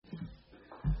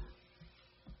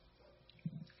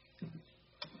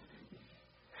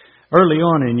Early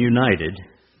on in United,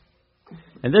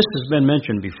 and this has been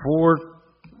mentioned before,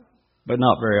 but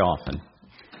not very often,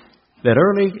 that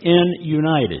early in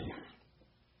United,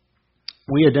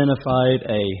 we identified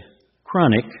a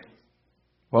chronic,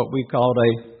 what we called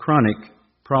a chronic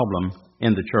problem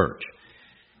in the church.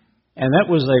 And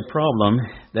that was a problem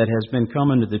that has been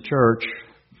coming to the church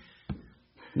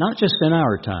not just in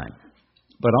our time,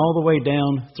 but all the way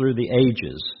down through the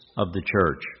ages of the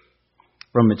church,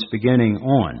 from its beginning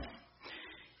on.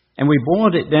 And we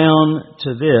boiled it down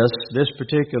to this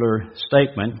particular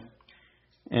statement,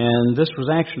 and this was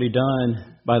actually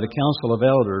done by the Council of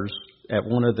Elders at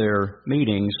one of their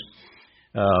meetings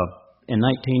in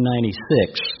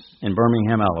 1996 in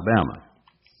Birmingham, Alabama.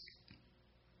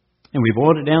 And we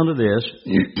boiled it down to this: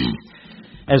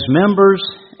 as members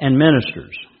and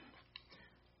ministers,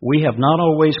 we have not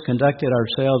always conducted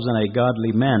ourselves in a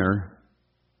godly manner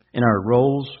in our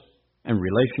roles and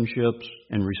relationships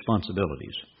and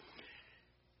responsibilities.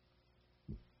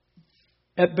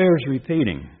 That bears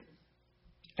repeating.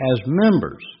 As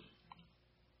members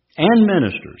and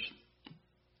ministers,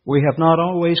 we have not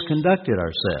always conducted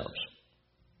ourselves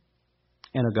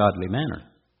in a godly manner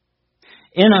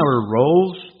in our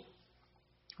roles,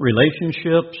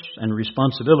 relationships, and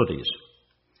responsibilities.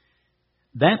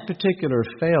 That particular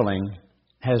failing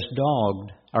has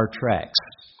dogged our tracks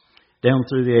down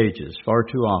through the ages far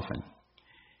too often.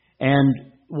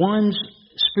 And one's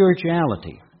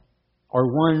spirituality or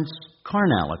one's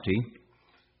carnality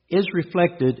is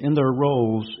reflected in their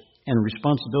roles and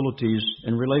responsibilities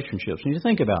and relationships. And you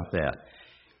think about that.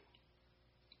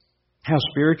 How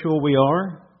spiritual we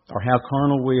are or how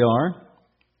carnal we are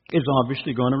is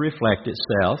obviously going to reflect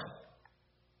itself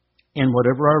in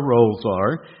whatever our roles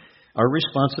are, our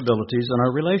responsibilities, and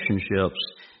our relationships.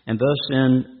 And thus,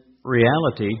 in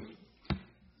reality,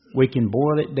 we can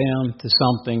boil it down to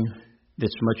something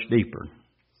that's much deeper,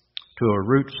 to a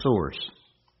root source.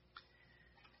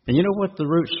 And you know what the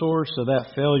root source of that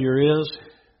failure is?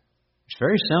 It's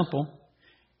very simple.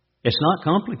 It's not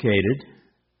complicated.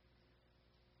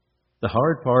 The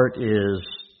hard part is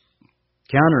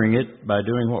countering it by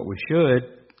doing what we should.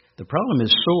 The problem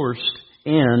is sourced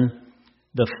in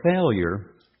the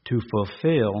failure to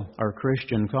fulfill our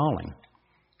Christian calling.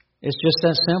 It's just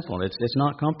that simple. It's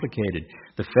not complicated.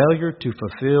 The failure to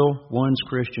fulfill one's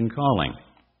Christian calling.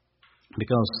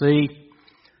 Because, see,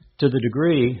 to the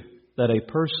degree that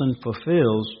a person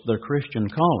fulfills their Christian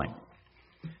calling,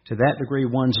 to that degree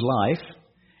one's life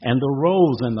and the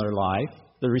roles in their life,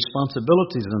 the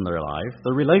responsibilities in their life,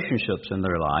 the relationships in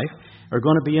their life are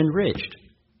going to be enriched.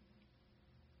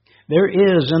 There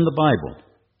is in the Bible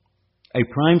a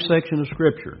prime section of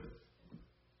Scripture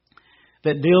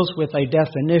that deals with a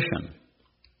definition,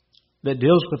 that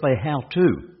deals with a how-to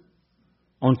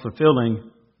on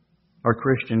fulfilling our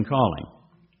Christian calling.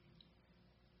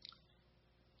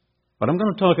 What I'm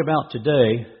going to talk about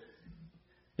today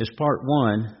is part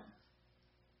one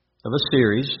of a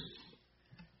series.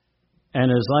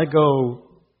 And as I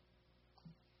go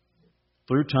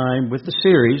through time with the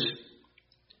series,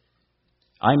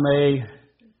 I may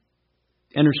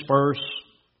intersperse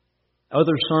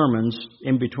other sermons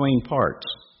in between parts.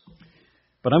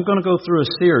 But I'm going to go through a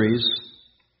series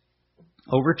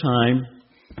over time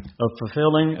of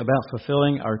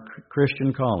fulfilling our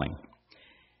Christian calling.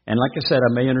 And like I said,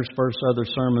 I may intersperse other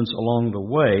sermons along the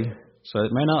way, so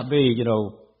it may not be,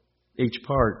 each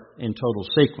part in total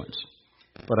sequence.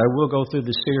 But I will go through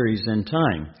the series in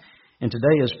time. And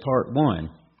today is part one.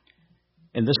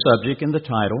 And the subject and the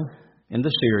title in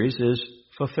the series is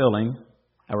Fulfilling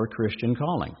Our Christian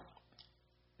Calling.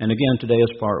 And again, today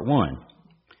is part one.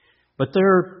 But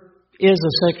there is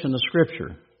a section of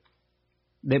Scripture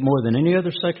that more than any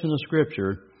other section of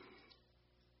Scripture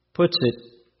puts it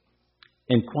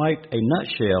in quite a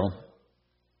nutshell,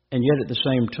 and yet at the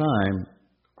same time,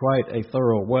 quite a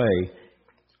thorough way,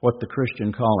 what the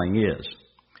Christian calling is.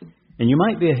 And you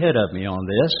might be ahead of me on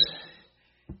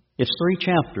this. It's 3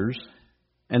 chapters,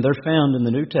 and they're found in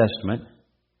the New Testament,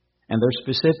 and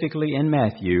they're specifically in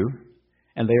Matthew,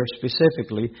 and they are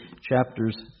specifically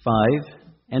chapters 5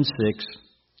 and 6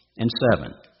 and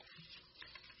 7.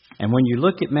 And when you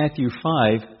look at Matthew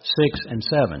 5, 6, and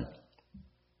 7,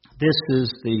 this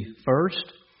is the first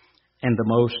and the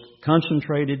most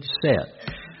concentrated set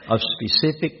of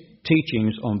specific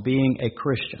teachings on being a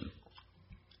Christian.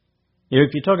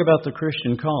 If you talk about the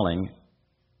Christian calling,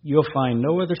 you'll find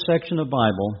no other section of the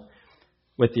Bible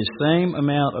with the same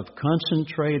amount of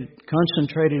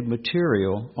concentrated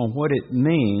material on what it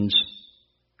means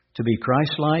to be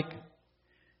Christ-like,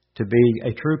 to be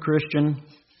a true Christian.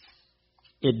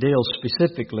 It deals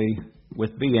specifically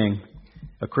with being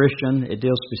a Christian. It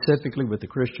deals specifically with the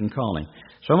Christian calling.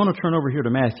 So I want to turn over here to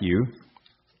Matthew.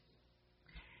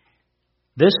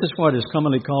 This is what is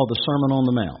commonly called the Sermon on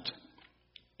the Mount.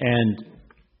 And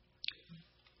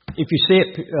if you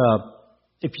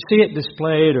see it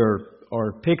displayed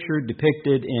or pictured,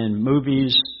 depicted in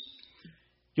movies,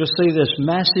 you'll see this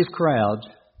massive crowd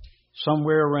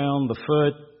somewhere around the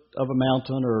foot of a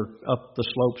mountain or up the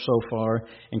slope so far,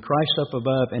 and Christ up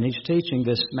above, and He's teaching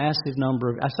this massive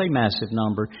number,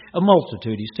 a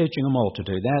multitude. He's teaching a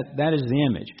multitude. That is the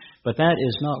image. But that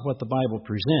is not what the Bible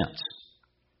presents.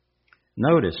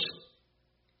 Notice,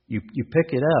 you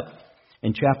pick it up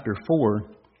in chapter 4,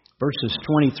 verses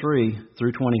 23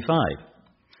 through 25.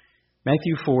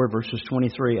 Matthew 4, verses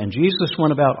 23. And Jesus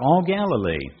went about all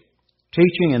Galilee,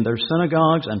 teaching in their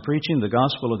synagogues and preaching the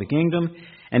gospel of the kingdom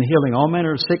and healing all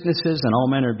manner of sicknesses and all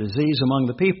manner of disease among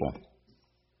the people.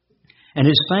 And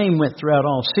His fame went throughout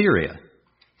all Syria.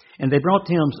 And they brought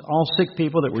to Him all sick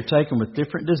people that were taken with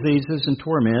different diseases and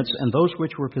torments, and those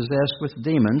which were possessed with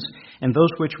demons, and those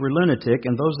which were lunatic,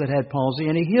 and those that had palsy,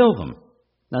 and He healed them.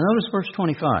 Now notice verse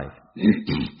 25.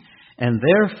 And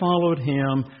there followed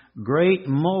Him great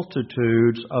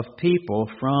multitudes of people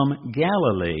from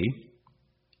Galilee,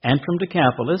 and from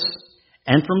Decapolis,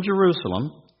 and from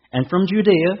Jerusalem, and from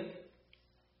Judea,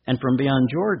 and from beyond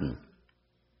Jordan.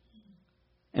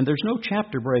 And there's no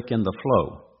chapter break in the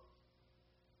flow.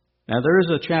 Now, there is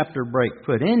a chapter break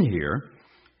put in here.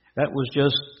 That was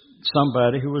just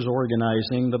somebody who was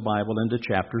organizing the Bible into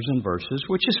chapters and verses,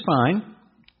 which is fine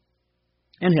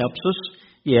and helps us,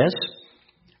 yes.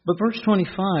 But verse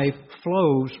 25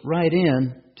 flows right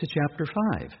in to chapter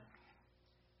 5.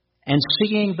 And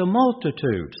seeing the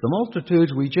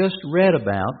multitudes we just read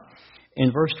about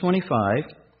in verse 25,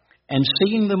 and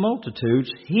seeing the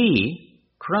multitudes, He,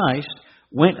 Christ,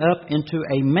 went up into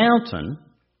a mountain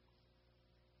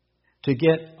to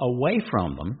get away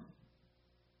from them.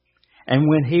 And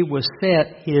when He was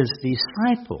set, His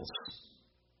disciples,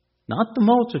 not the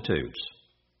multitudes,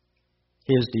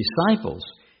 His disciples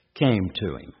came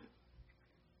to Him.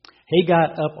 He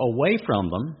got up away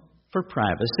from them for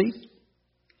privacy.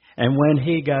 And when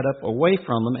He got up away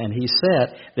from them and He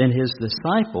sat, then His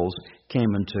disciples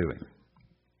came unto Him.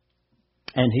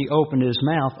 And He opened His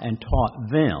mouth and taught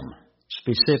them,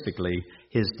 specifically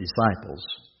His disciples,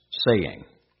 saying.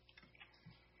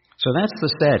 So that's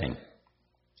the setting.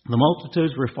 The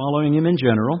multitudes were following Him in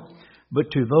general, but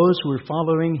to those who were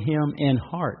following Him in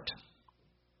heart,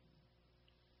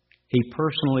 He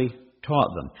personally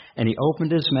taught them. And He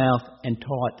opened His mouth and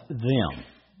taught them.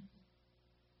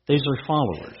 These are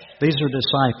followers. These are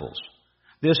disciples.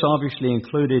 This obviously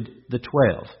included the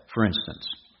 12, for instance.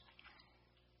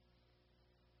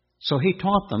 So He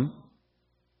taught them.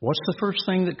 What's the first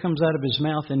thing that comes out of His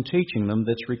mouth in teaching them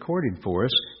that's recorded for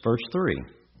us? Verse 3.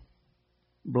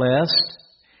 Blessed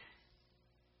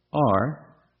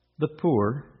are the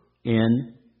poor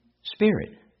in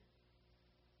spirit,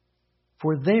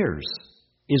 for theirs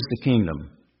is the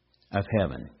kingdom of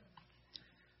heaven.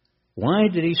 Why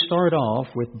did He start off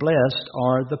with blessed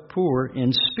are the poor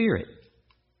in spirit?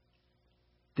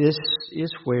 This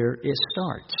is where it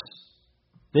starts.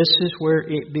 This is where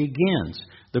it begins,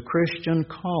 the Christian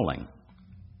calling,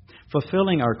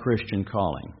 fulfilling our Christian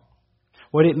calling.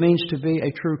 What it means to be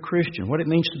a true Christian, what it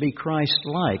means to be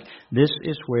Christ-like, this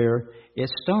is where it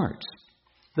starts.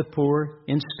 The poor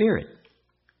in spirit.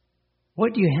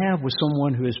 What do you have with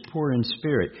someone who is poor in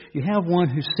spirit? You have one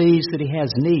who sees that he has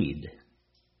need.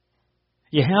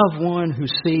 You have one who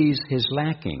sees his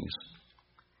lackings.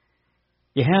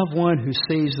 You have one who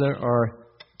sees there are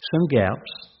some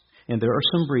gaps and there are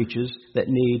some breaches that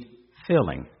need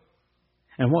filling.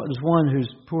 And what does one who's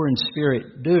poor in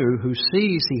spirit do, who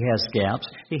sees he has gaps,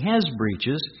 he has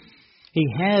breaches, he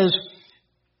has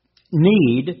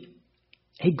need?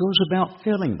 He goes about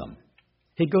filling them.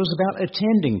 He goes about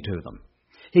attending to them.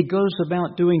 He goes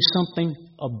about doing something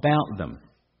about them.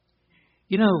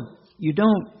 You know, you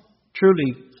don't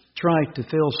truly try to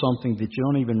fill something that you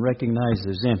don't even recognize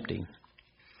as empty,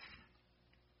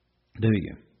 do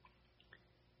you?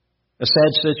 A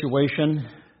sad situation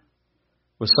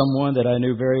with someone that I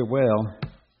knew very well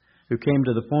who came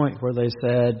to the point where they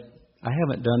said, I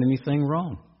haven't done anything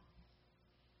wrong.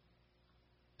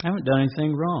 I haven't done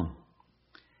anything wrong.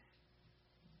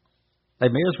 They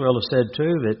may as well have said,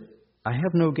 too, that I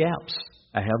have no gaps.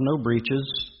 I have no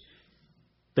breaches.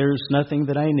 There's nothing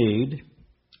that I need.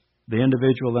 The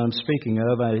individual that I'm speaking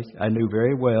of, I knew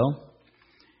very well.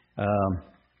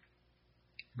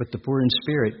 But the poor in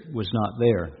spirit was not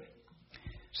there.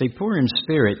 See, poor in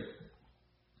spirit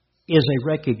is a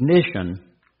recognition.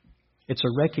 It's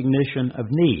a recognition of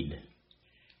need.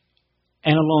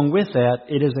 And along with that,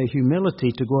 it is a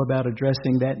humility to go about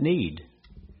addressing that need.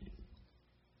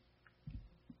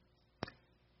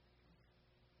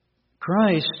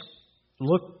 Christ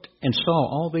looked and saw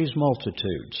all these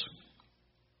multitudes.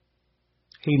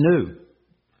 He knew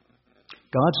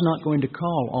God's not going to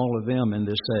call all of them in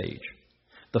this age.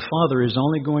 The Father is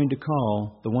only going to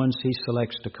call the ones He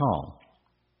selects to call.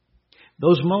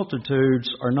 Those multitudes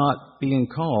are not being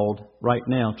called right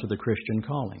now to the Christian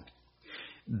calling.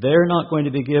 They're not going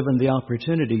to be given the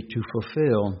opportunity to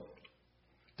fulfill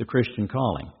the Christian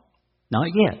calling. Not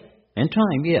yet. In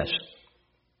time, yes.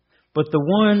 But the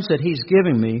ones that He's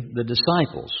giving me, the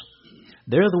disciples,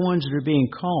 they're the ones that are being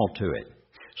called to it.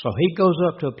 So He goes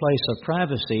up to a place of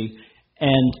privacy,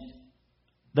 and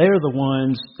they're the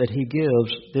ones that He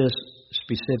gives this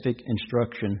specific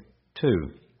instruction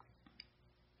to.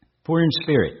 Poor in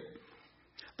spirit,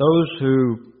 those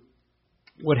who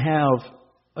would have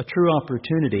a true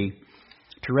opportunity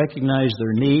to recognize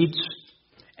their needs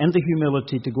and the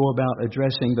humility to go about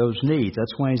addressing those needs.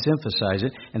 That's why He's emphasized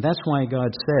it, and that's why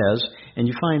God says, and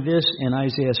you find this in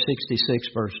Isaiah 66,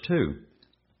 verse 2.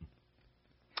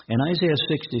 In Isaiah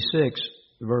 66,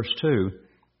 verse 2,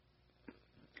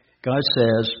 God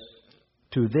says,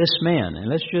 to this man, and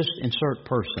let's just insert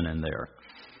person in there,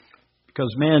 because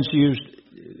man's used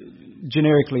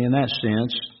generically in that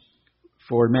sense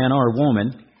for man or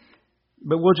woman,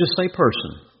 but we'll just say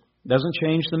person. Doesn't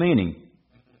change the meaning,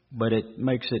 but it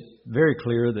makes it very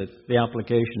clear that the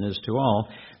application is to all.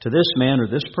 To this man or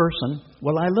this person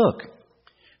will I look.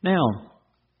 Now,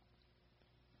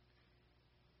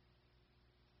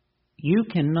 you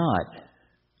cannot,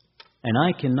 and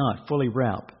I cannot fully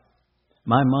wrap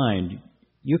my mind,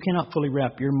 you cannot fully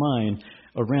wrap your mind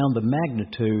around the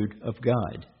magnitude of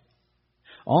God.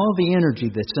 All the energy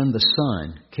that's in the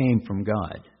sun came from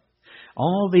God.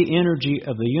 All the energy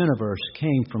of the universe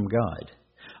came from God.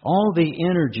 All the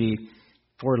energy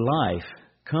for life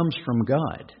comes from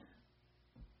God.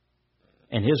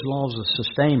 And His laws of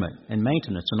sustainment and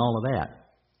maintenance and all of that.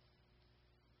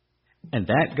 And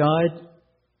that God,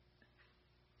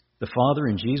 the Father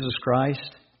and Jesus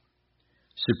Christ,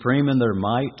 supreme in their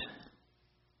might,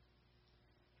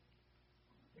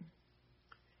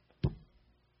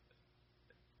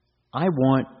 I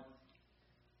want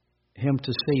Him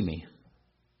to see me.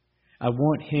 I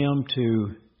want Him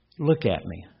to look at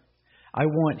me. I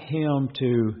want Him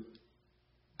to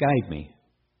guide me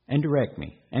and direct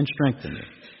me and strengthen me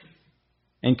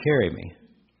and carry me.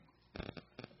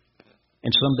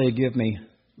 And someday give me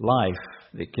life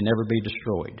that can never be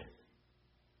destroyed.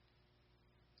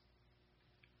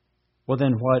 Well,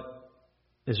 then what?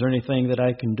 Is there anything that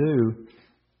I can do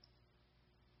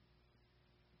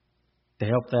to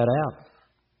help that out?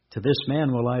 To this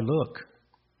man will I look.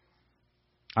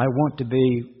 I want to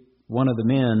be one of the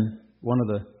men, one of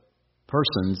the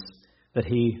persons that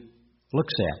He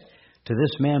looks at. To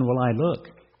this man will I look,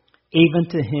 even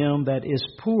to him that is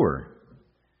poor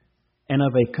and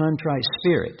of a contrite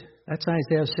spirit. That's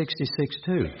Isaiah 66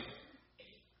 too.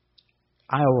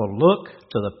 I will look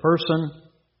to the person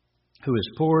who is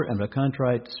poor and of a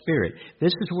contrite spirit.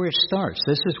 This is where it starts.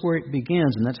 This is where it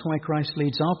begins, and that's why Christ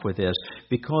leads off with this,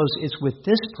 because it's with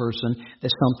this person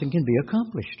that something can be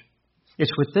accomplished.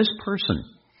 It's with this person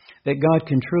that God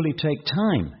can truly take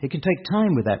time. He can take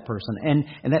time with that person,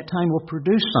 and that time will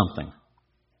produce something.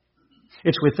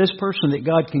 It's with this person that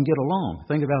God can get along.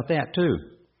 Think about that too.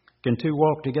 Can two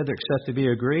walk together except to be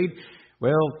agreed?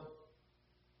 Well,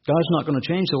 God's not going to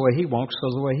change the way He walks,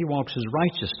 because the way He walks is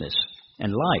righteousness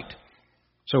and light.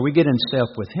 So we get in step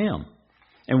with Him.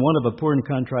 And one of a poor and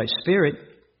contrite spirit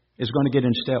is going to get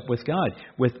in step with God.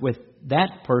 With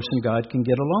that person, God can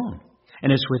get along.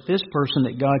 And it's with this person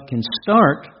that God can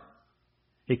start,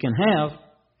 He can have,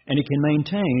 and He can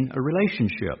maintain a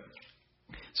relationship.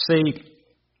 See,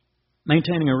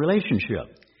 maintaining a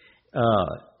relationship,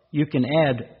 you can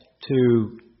add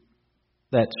to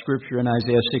that scripture in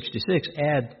Isaiah 66,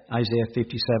 add Isaiah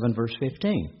 57, verse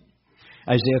 15.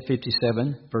 Isaiah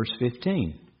 57, verse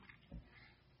 15,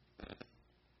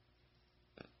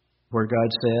 where God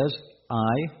says,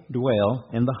 I dwell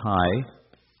in the high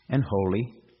and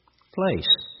holy place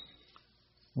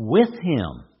with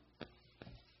Him.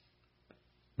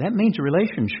 That means a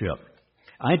relationship.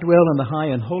 I dwell in the high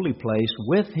and holy place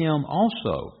with Him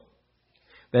also,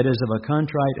 that is of a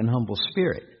contrite and humble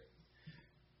spirit.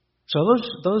 So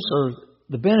those are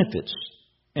the benefits,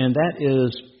 and that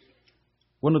is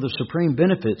one of the supreme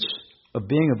benefits of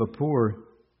being of a poor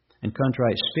and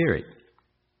contrite spirit.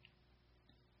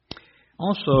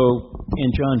 Also,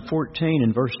 in John 14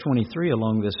 and verse 23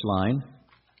 along this line,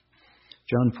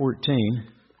 John 14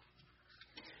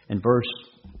 and verse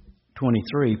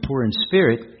 23, poor in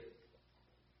spirit,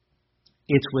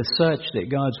 it's with such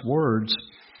that God's words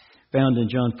found in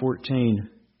John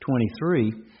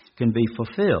 14:23 can be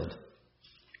fulfilled.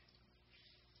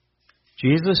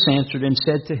 Jesus answered and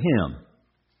said to him,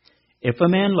 "If a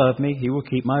man love me, he will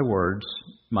keep my words.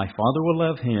 My Father will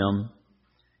love him,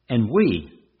 and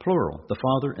we," plural, the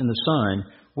Father and the Son,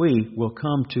 "we will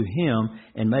come to him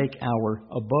and make our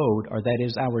abode," or that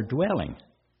is our dwelling,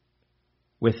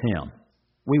 with him.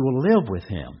 We will live with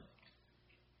him.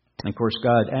 And of course,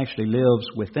 God actually lives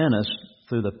within us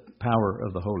through the power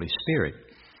of the Holy Spirit.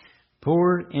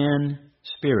 Poor in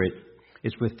spirit,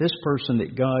 it's with this person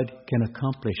that God can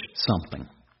accomplish something.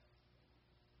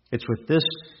 It's with this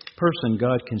person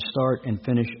God can start and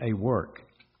finish a work.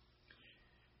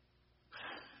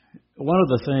 One of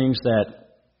the things that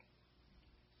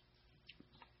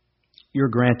you're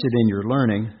granted in your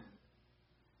learning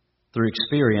through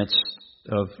experience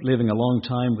of living a long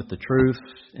time with the truth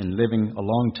and living a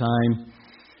long time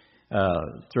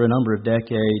through a number of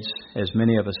decades, as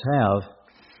many of us have,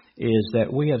 is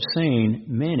that we have seen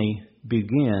many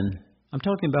begin, I'm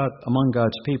talking about among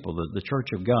God's people, the church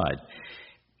of God.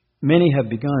 Many have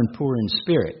begun poor in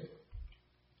spirit.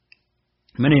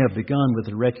 Many have begun with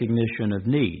the recognition of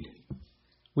need.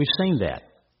 We've seen that.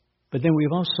 But then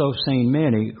we've also seen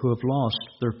many who have lost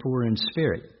their poor in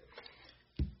spirit.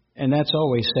 And that's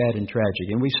always sad and tragic.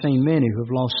 And we've seen many who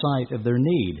have lost sight of their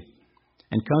need.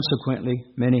 And consequently,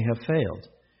 many have failed.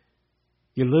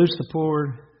 You lose the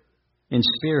poor in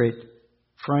spirit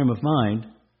frame of mind.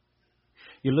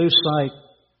 You lose sight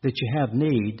that you have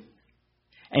need.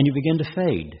 And you begin to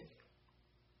fade.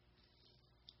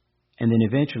 And then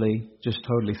eventually just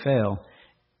totally fail.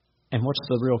 And what's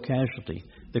the real casualty?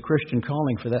 The Christian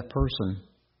calling for that person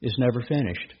is never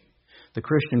finished. The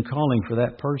Christian calling for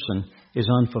that person is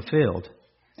unfulfilled,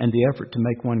 and the effort to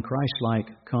make one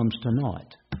Christ-like comes to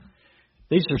naught.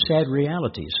 These are sad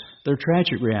realities. They're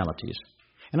tragic realities.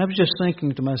 And I was just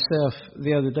thinking to myself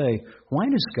the other day, why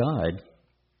does God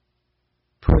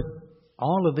put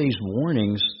all of these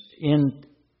warnings in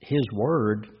His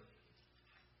Word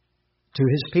to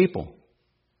His people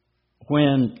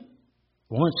when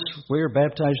once we're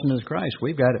baptized into Christ,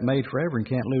 we've got it made forever and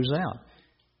can't lose out?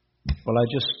 Well, I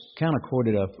just kind of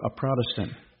quoted a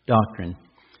Protestant doctrine.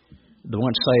 The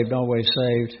once saved, always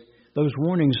saved. Those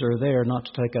warnings are there not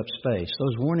to take up space.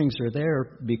 Those warnings are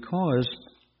there because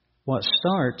what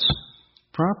starts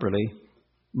properly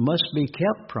must be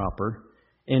kept proper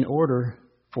in order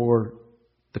for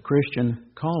the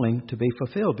Christian calling to be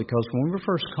fulfilled. Because when we were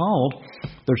first called,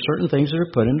 there's certain things that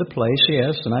are put into place,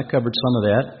 yes, and I covered some of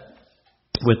that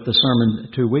with the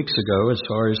sermon 2 weeks ago as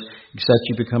far as except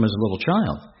you become as a little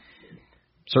child.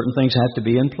 Certain things have to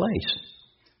be in place.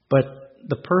 But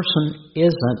the person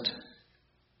isn't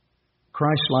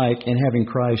Christ-like in having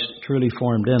Christ truly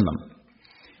formed in them.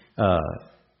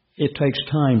 It takes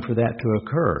time for that to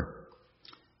occur.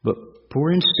 But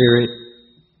poor in spirit,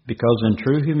 because in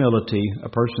true humility, a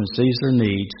person sees their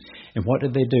needs, and what do?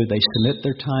 They submit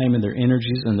their time and their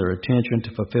energies and their attention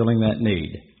to fulfilling that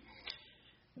need.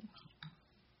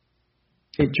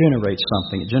 It generates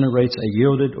something. It generates a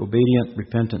yielded, obedient,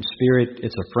 repentant spirit.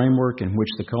 It's a framework in which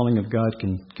the calling of God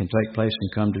can take place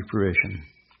and come to fruition.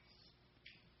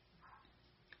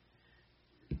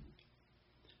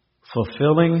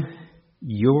 Fulfilling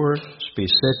your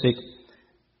specific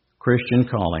Christian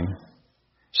calling.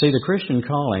 See, the Christian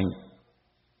calling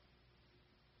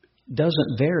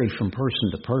doesn't vary from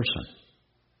person to person.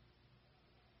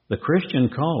 The Christian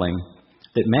calling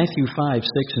that Matthew 5,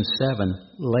 6, and 7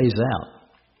 lays out,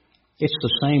 it's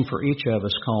the same for each of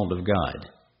us called of God.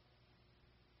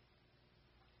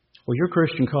 Well, your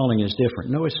Christian calling is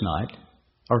different. No, it's not.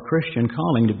 Our Christian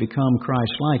calling to become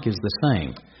Christ-like is the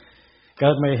same.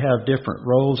 God may have different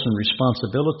roles and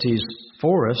responsibilities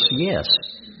for us, yes.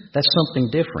 That's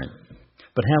something different.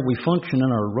 But how we function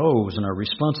in our roles and our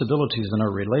responsibilities and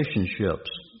our relationships,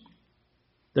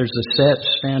 there's a set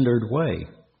standard way.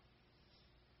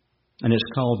 And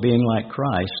it's called being like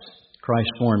Christ.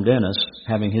 Christ formed in us,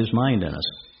 having His mind in us.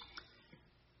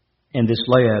 And this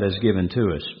layout is given to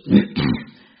us.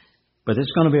 But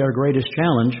it's going to be our greatest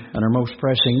challenge and our most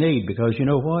pressing need, because you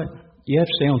know what? You have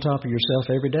to stay on top of yourself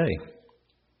every day.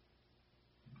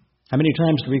 How many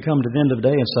times do we come to the end of the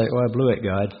day and say, "Oh, I blew it,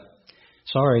 God.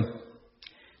 Sorry.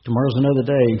 Tomorrow's another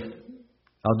day.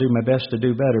 I'll do my best to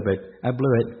do better, but I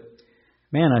blew it.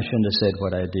 Man, I shouldn't have said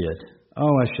what I did.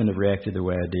 Oh, I shouldn't have reacted the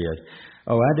way I did.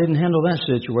 Oh, I didn't handle that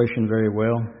situation very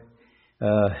well.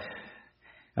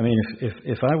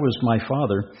 If I was my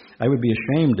father, I would be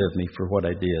ashamed of me for what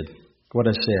I did, what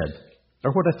I said,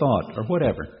 or what I thought, or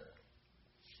whatever."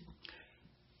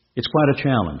 It's quite a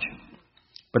challenge,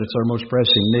 but it's our most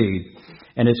pressing need,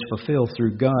 and it's fulfilled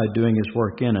through God doing His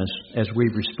work in us as we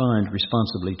respond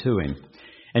responsibly to Him.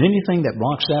 And anything that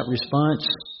blocks that response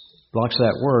blocks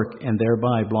that work, and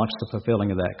thereby blocks the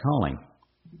fulfilling of that calling.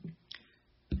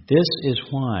 This is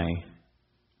why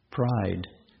pride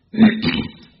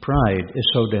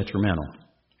is so detrimental.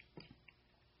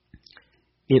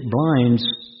 It blinds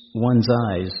one's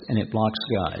eyes and it blocks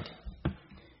God.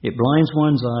 It blinds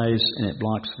one's eyes and it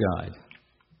blocks God.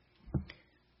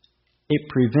 It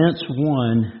prevents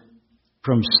one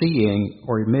from seeing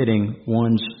or admitting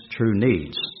one's true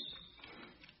needs.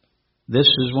 This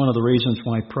is one of the reasons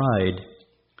why pride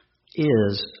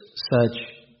is such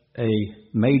a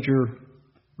major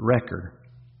wrecker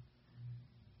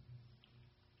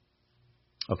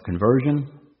of conversion,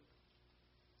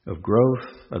 of growth,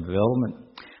 of development.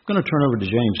 I'm going to turn over to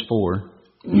James 4.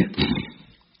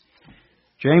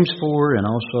 James 4 and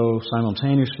also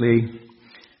simultaneously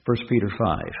 1 Peter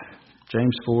 5.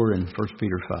 James 4 and 1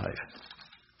 Peter 5.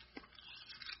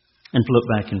 And flip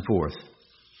back and forth.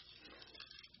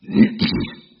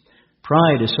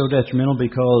 Pride is so detrimental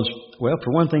because, well,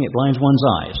 for one thing, it blinds one's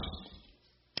eyes.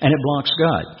 And it blocks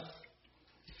God.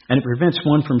 And it prevents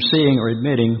one from seeing or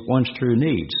admitting one's true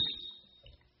needs.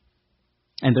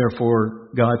 And therefore,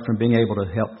 God from being able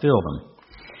to help fill them.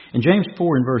 In James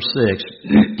 4 and verse 6,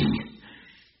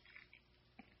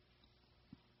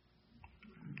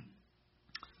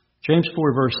 James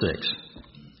 4 verse 6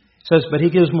 says, "But He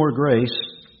gives more grace,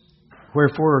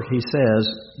 wherefore He says,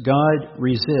 God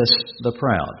resists the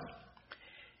proud."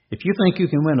 If you think you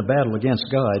can win a battle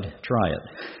against God, try it.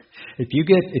 If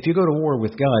you go to war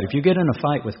with God, if you get in a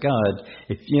fight with God,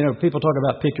 people talk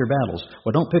about pick your battles.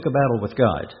 Well, don't pick a battle with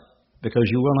God, because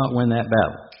you will not win that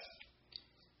battle.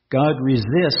 God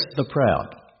resists the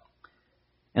proud,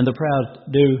 and the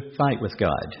proud do fight with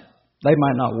God. They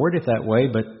might not word it that way,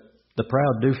 but the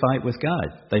proud do fight with God.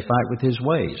 They fight with His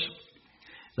ways.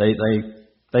 They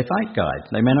fight God.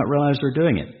 They may not realize they're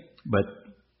doing it, but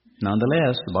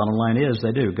nonetheless, the bottom line is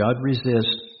they do. God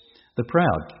resists the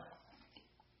proud,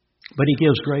 but He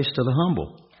gives grace to the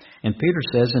humble. And Peter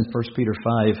says in 1 Peter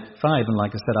 5, and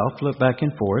like I said, I'll flip back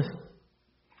and forth.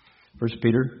 1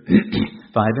 Peter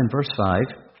 5 and verse 5.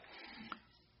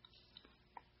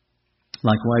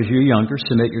 "Likewise, you younger,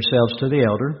 submit yourselves to the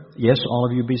elder. Yes, all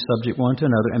of you be subject one to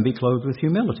another, and be clothed with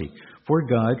humility. For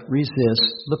God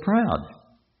resists the proud."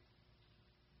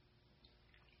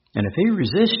 And if He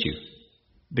resists you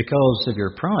because of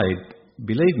your pride,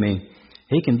 believe me,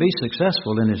 He can be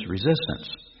successful in His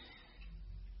resistance.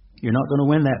 You're not going to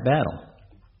win that battle.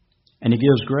 And He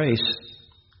gives grace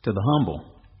to the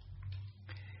humble.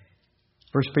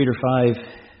 1 Peter 5,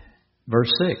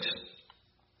 verse 6.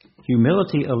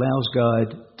 "Humility allows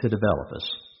God to develop us.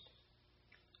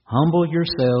 Humble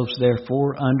yourselves,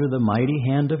 therefore, under the mighty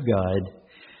hand of God,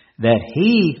 that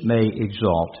He may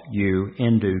exalt you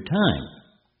in due time."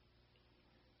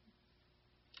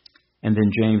 And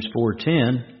then James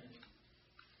 4:10,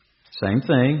 same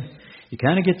thing. You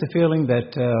kind of get the feeling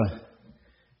that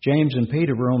James and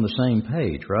Peter were on the same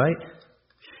page, right?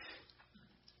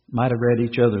 Might have read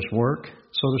each other's work,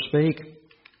 so to speak.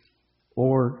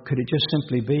 Or could it just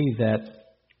simply be that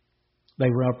they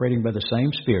were operating by the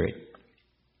same Spirit,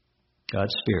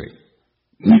 God's Spirit?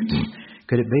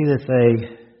 Could it be that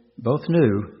they both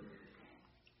knew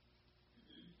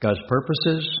God's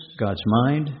purposes, God's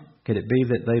mind? Could it be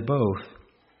that they both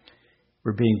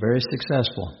were being very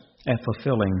successful at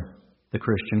fulfilling the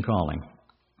Christian calling?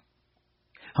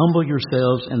 "Humble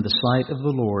yourselves in the sight of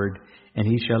the Lord, and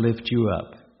He shall lift you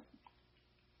up."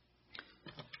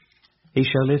 He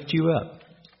shall lift you up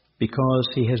because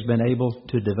He has been able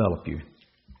to develop you.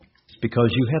 It's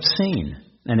because you have seen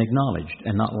and acknowledged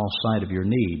and not lost sight of your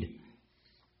need.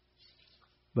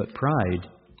 But pride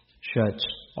shuts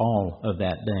all of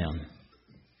that down.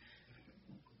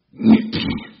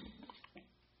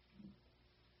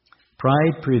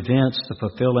 Pride prevents the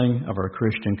fulfilling of our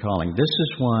Christian calling. This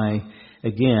is why,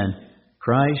 again,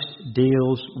 Christ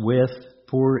deals with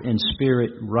poor in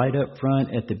spirit right up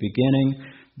front at the beginning,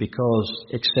 because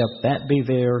except that be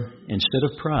there instead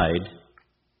of pride,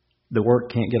 the work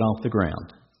can't get off the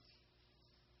ground.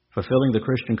 Fulfilling the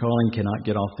Christian calling cannot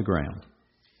get off the ground.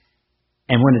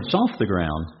 And when it's off the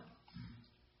ground,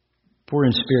 poor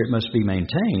in spirit must be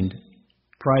maintained.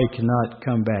 Pride cannot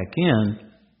come back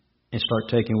in and start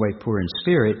taking away poor in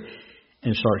spirit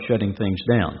and start shutting things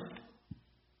down.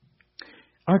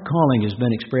 Our calling has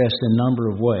been expressed in a number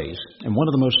of ways. And one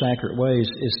of the most accurate ways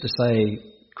is to say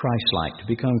Christ-like, to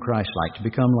become Christ-like, to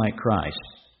become like Christ.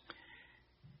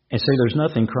 And say there's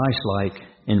nothing Christ-like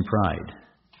in pride.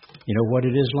 You know what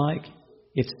it is like?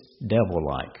 it's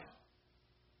devil-like.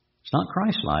 It's not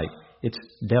Christ-like, it's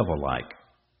devil-like.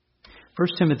 1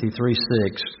 Timothy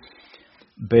 3:6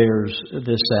 bears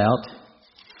this out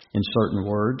in certain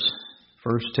words.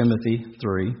 1 Timothy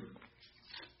 3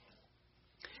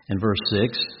 and verse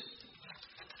 6.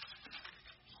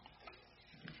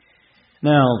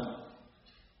 Now,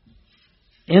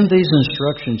 in these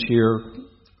instructions here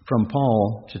from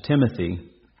Paul to Timothy,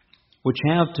 which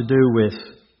have to do with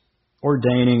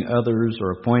ordaining others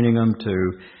or appointing them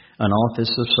to an office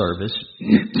of service,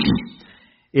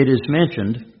 it is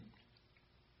mentioned,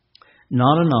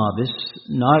 not a novice,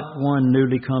 not one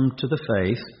newly come to the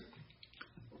faith,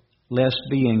 lest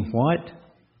being what?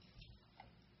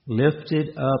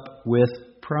 Lifted up with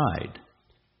pride,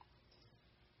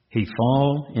 he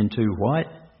fall into what?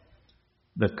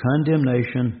 The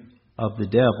condemnation of the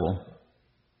devil.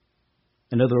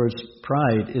 In other words,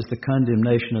 pride is the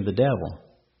condemnation of the devil.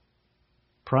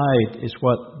 Pride is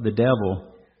what the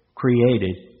devil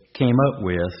created, came up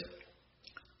with.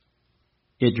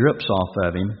 It drips off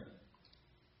of him.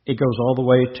 It goes all the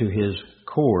way to his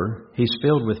core. He's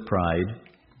filled with pride.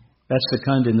 That's the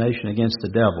condemnation against the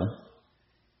devil.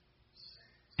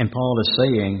 And Paul is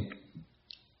saying,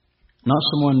 not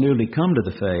someone newly come to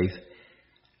the faith,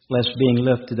 lest being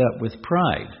lifted up with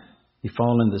pride, he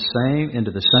fall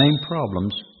into the same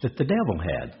problems that the devil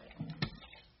had.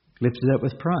 Lifted up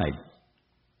with pride.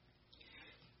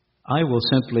 I will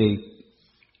simply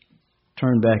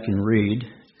turn back and read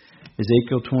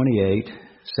Ezekiel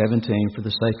 28:17 for the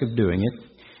sake of doing it.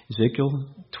 Ezekiel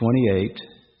 28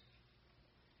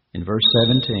 in verse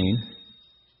 17.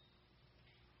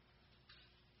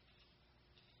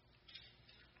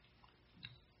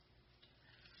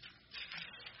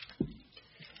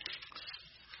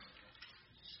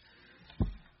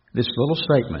 This little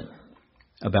statement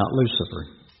about Lucifer.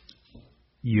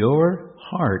 Your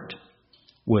heart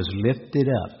was lifted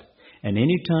up. And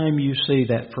anytime you see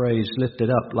that phrase lifted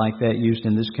up like that used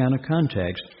in this kind of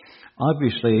context,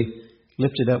 obviously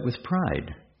lifted up with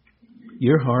pride.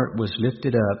 Your heart was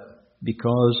lifted up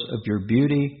because of your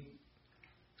beauty.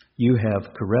 You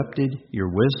have corrupted your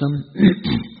wisdom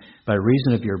by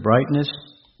reason of your brightness.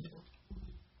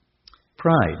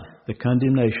 Pride, the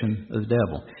condemnation of the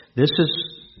devil. This is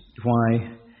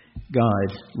why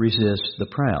God resists the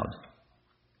proud.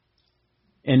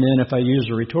 And then if I use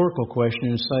a rhetorical question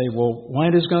and say, well, why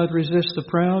does God resist the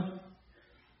proud?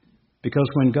 Because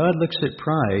when God looks at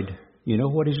pride, you know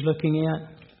what He's looking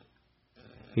at?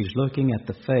 He's looking at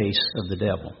the face of the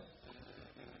devil.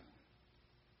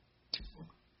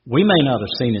 We may not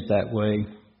have seen it that way,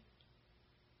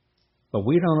 but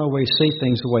we don't always see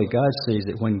things the way God sees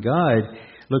it. When God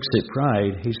looks at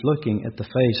pride, He's looking at the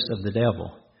face of the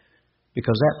devil.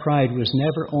 Because that pride was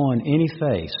never on any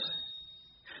face.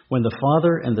 When the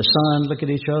Father and the Son look at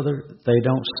each other, they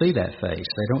don't see that face.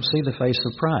 They don't see the face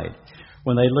of pride.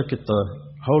 When they look at the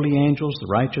holy angels,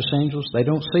 the righteous angels, they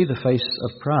don't see the face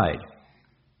of pride.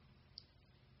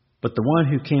 But the one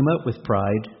who came up with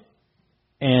pride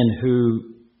and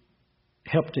who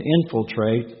helped to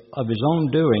infiltrate of his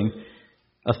own doing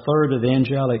a third of the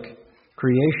angelic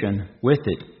creation with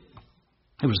it,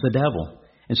 it was the devil.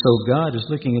 And so God is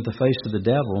looking at the face of the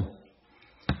devil,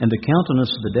 and the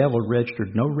countenance of the devil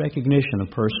registered no recognition of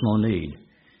personal need.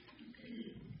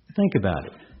 Think about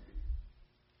it.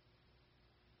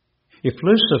 If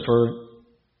Lucifer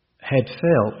had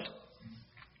felt,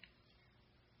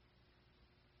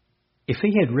 if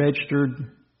he had registered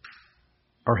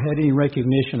or had any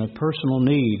recognition of personal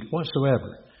need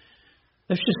whatsoever,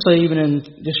 let's just say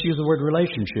just use the word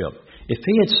relationship. If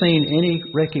he had seen any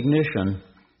recognition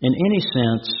in any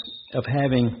sense of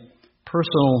having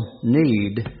personal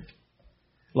need,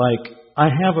 like, I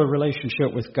have a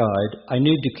relationship with God, I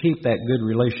need to keep that good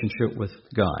relationship with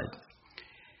God.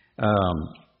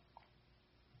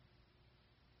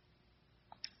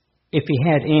 If he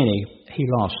had any, he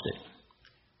lost it.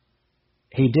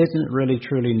 He didn't really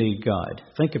truly need God.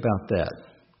 Think about that.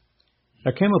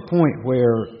 There came a point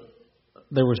where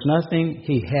there was nothing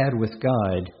he had with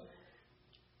God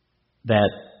that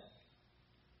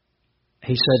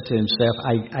he said to himself,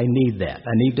 I need that.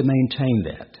 I need to maintain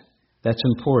that. That's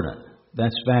important.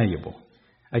 That's valuable.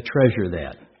 I treasure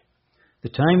that. The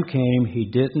time came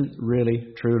he didn't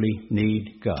really, truly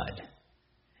need God.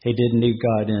 He didn't need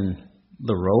God in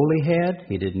the role he had.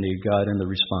 He didn't need God in the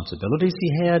responsibilities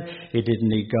he had. He didn't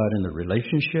need God in the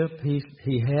relationship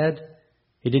he had.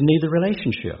 He didn't need the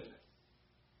relationship.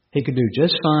 He could do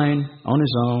just fine on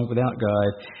his own without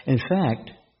God. In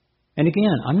fact, and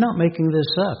again, I'm not making this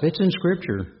up. It's in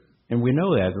Scripture, and we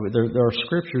know that. There are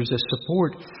Scriptures that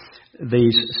support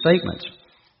these statements.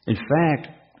 In fact,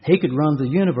 he could run the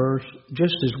universe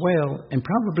just as well and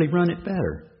probably run it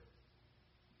better.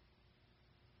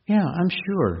 Yeah, I'm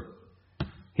sure.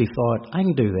 He thought, I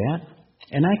can do that,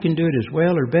 and I can do it as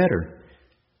well or better.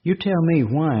 You tell me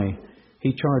why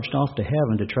he charged off to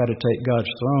heaven to try to take God's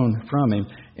throne from him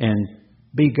and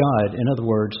be God, in other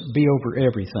words, be over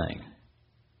everything.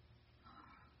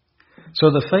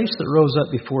 So the face that rose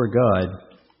up before God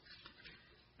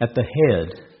at the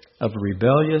head of a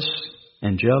rebellious,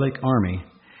 angelic army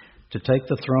to take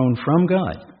the throne from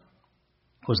God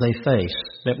was a face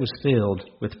that was filled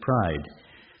with pride,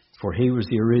 for he was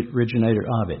the originator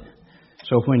of it.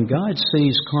 So when God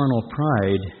sees carnal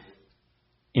pride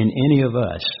in any of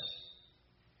us,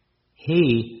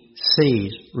 he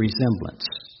sees resemblance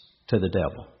to the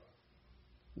devil.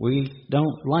 We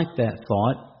don't like that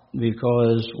thought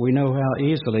because we know how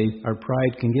easily our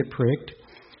pride can get pricked,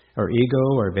 our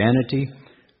ego, our vanity.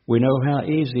 We know how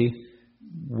easy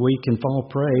we can fall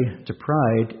prey to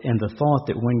pride, and the thought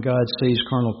that when God sees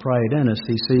carnal pride in us,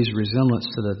 he sees resemblance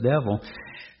to the devil.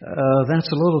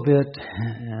 That's a little bit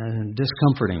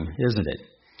discomforting, isn't it?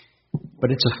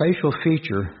 But it's a facial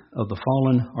feature of the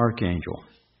fallen archangel.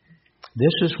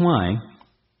 This is why,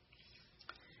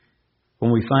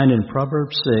 when we find in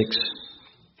Proverbs 6,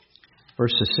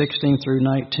 verses 16 through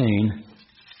 19,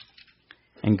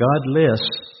 and God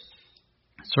lists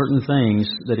certain things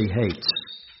that he hates.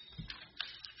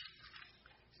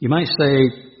 You might say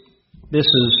this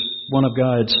is one of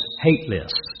God's hate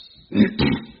lists,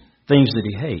 things that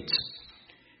he hates.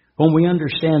 When we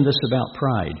understand this about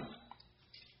pride,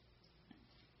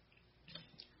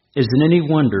 is it any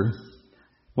wonder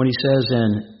when he says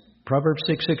in Proverbs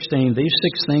 6:16, these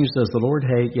 6 things does the Lord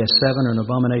hate, yes, 7 are an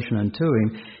abomination unto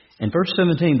him. In verse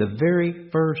 17, the very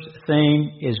first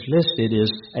thing is listed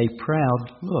is a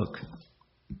proud look.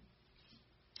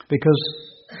 Because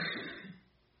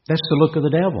that's the look of the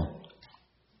devil.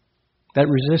 That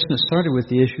resistance started with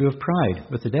the issue of pride,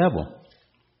 with the devil.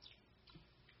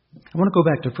 I want to go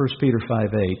back to 1 Peter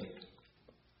 5:8.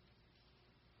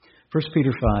 1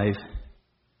 Peter 5.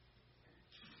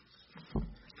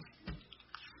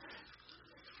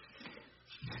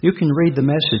 You can read the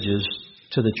messages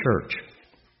to the church.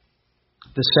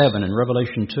 The 7 in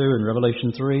Revelation 2 and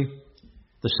Revelation 3.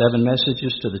 The 7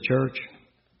 messages to the church.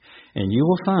 And you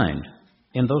will find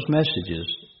in those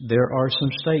messages there are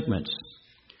some statements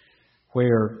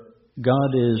where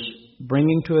God is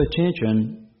bringing to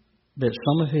attention that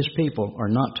some of his people are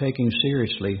not taking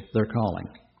seriously their calling.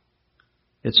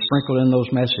 It's sprinkled in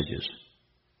those messages.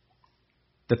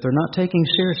 That they're not taking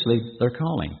seriously their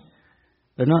calling.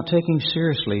 They're not taking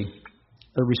seriously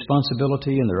their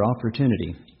responsibility and their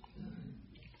opportunity.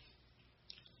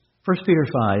 1 Peter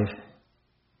 5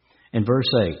 and verse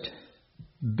 8.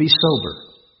 Be sober.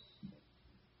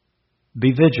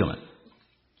 Be vigilant.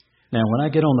 Now, when I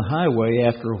get on the highway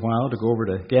after a while to go over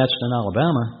to Gadsden,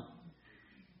 Alabama,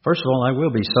 first of all, I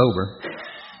will be sober.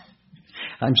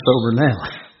 I'm sober now.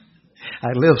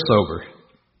 I live sober.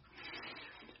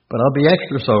 But I'll be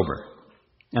extra sober.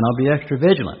 And I'll be extra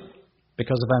vigilant.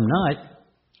 Because if I'm not,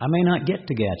 I may not get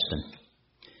to Gadsden.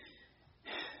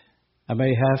 I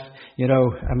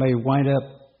may wind up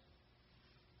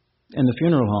in the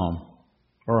funeral home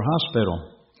or a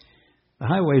hospital. The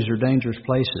highways are dangerous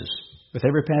places. With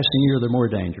every passing year, they're more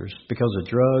dangerous because of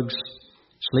drugs,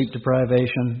 sleep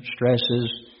deprivation,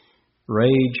 stresses,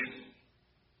 rage,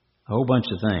 a whole bunch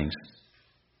of things.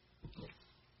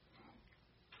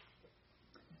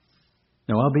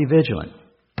 Now, I'll be vigilant.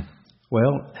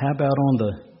 Well, how about on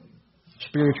the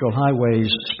spiritual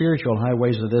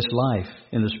highways of this life,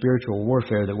 in the spiritual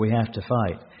warfare that we have to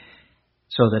fight,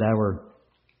 so that our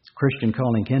Christian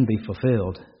calling can be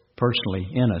fulfilled personally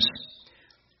in us?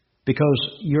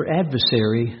 Because your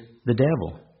adversary, the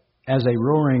devil, as a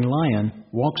roaring lion,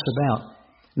 walks about.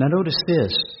 Now notice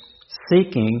this,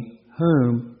 seeking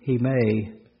whom he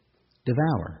may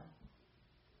devour.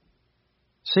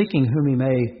 Seeking whom he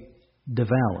may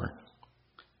devour.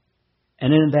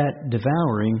 And in that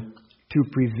devouring, to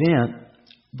prevent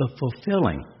the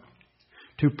fulfilling,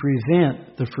 to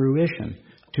prevent the fruition,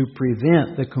 to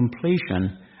prevent the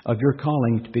completion of your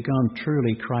calling to become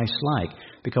truly Christ-like.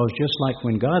 Because just like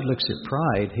when God looks at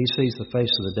pride, he sees the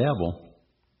face of the devil.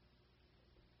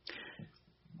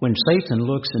 When Satan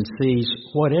looks and sees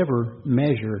whatever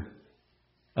measure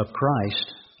of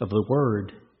Christ, of the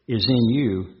Word, is in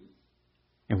you,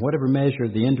 and whatever measure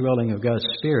of the indwelling of God's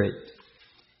Spirit,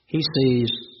 he sees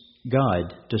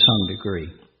God to some degree.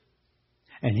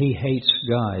 And he hates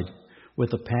God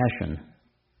with a passion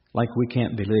like we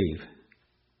can't believe.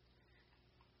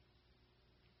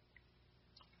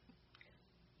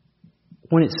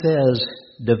 When it says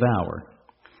devour,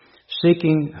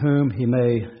 seeking whom he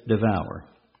may devour.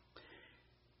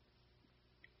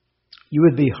 You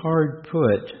would be hard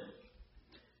put,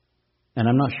 and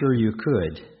I'm not sure you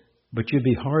could, but you'd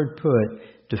be hard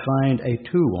put to find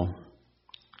a tool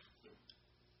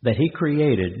that he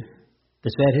created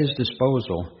that's at his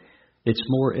disposal that's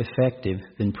more effective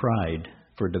than pride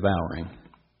for devouring.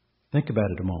 Think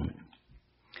about it a moment.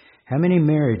 How many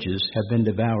marriages have been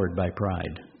devoured by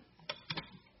pride?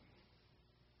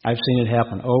 I've seen it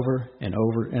happen over and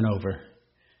over and over.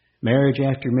 Marriage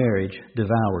after marriage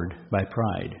devoured by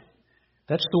pride.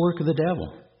 That's the work of the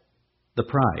devil, the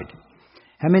pride.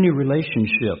 How many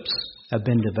relationships have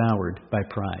been devoured by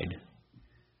pride?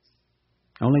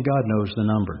 Only God knows the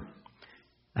number.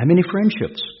 How many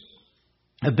friendships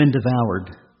have been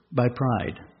devoured by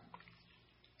pride?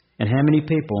 And how many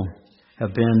people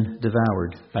have been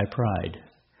devoured by pride?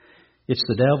 It's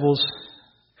the devil's.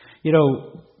 You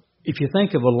know, if you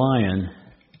think of a lion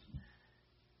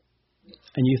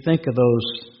and you think of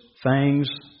those fangs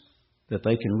that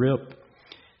they can rip,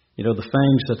 you know, the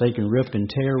fangs that they can rip and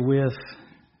tear with,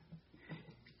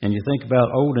 and you think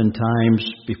about olden times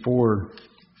before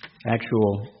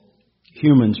actual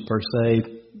humans per se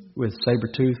with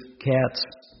saber-toothed cats,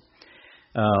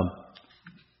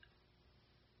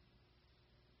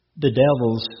 the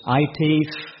devil's eye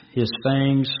teeth, his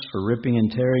fangs for ripping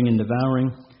and tearing and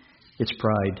devouring, it's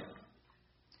pride.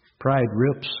 Pride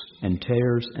rips and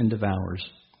tears and devours.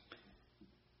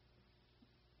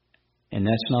 And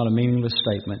that's not a meaningless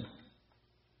statement.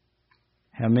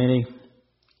 How many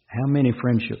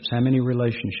friendships, how many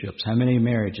relationships, how many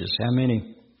marriages, how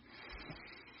many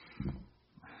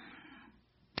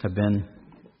have been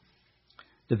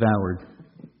devoured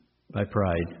by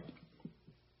pride?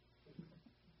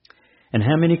 And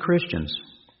how many Christians,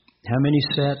 how many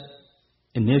set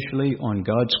initially on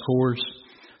God's course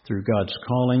through God's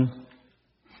calling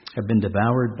have been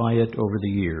devoured by it over the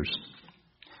years?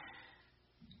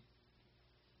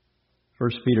 1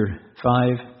 Peter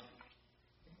 5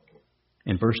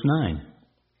 and verse 9.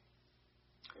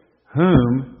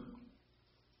 Whom,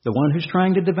 the one who's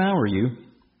trying to devour you,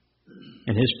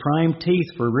 and his prime teeth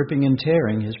for ripping and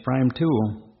tearing, his prime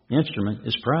tool, instrument,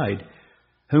 is pride,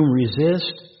 whom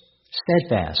resist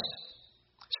steadfast.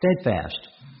 Steadfast.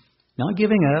 Not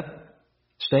giving up,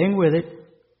 staying with it,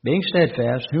 being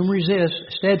steadfast. Whom resist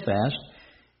steadfast.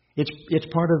 It's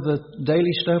part of the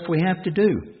daily stuff we have to do.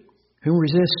 Whom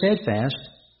resist steadfast.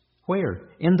 Where?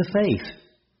 In the faith.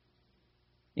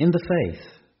 In the faith.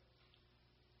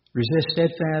 Resist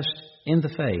steadfast in the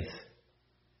faith.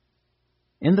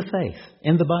 In the faith.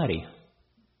 In the body.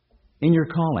 In your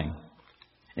calling.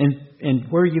 And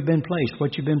where you've been placed.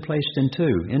 What you've been placed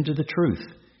into the truth.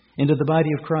 Into the body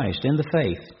of Christ. In the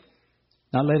faith.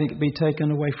 Not letting it be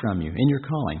taken away from you. In your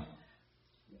calling.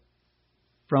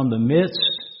 From the midst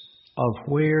of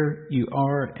where you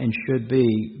are and should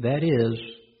be. That is,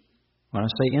 when I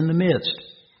say in the midst,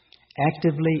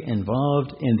 actively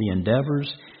involved in the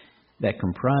endeavors that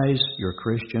comprise your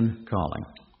Christian calling.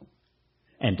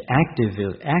 And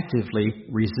actively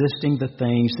resisting the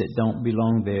things that don't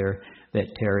belong there,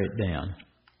 that tear it down.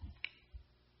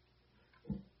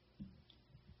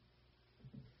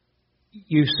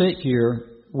 You sit here,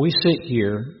 we sit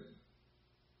here,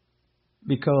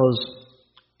 because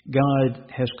God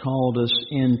has called us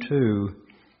into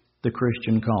the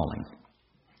Christian calling.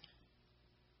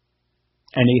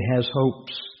 And He has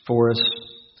hopes for us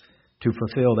to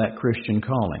fulfill that Christian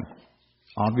calling.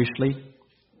 Obviously,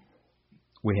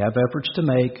 we have efforts to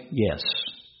make, yes.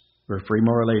 We're free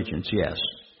moral agents, yes.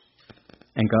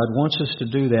 And God wants us to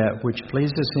do that which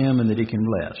pleases Him and that He can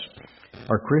bless.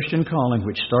 Our Christian calling,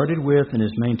 which started with and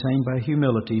is maintained by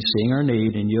humility, seeing our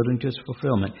need and yielding to its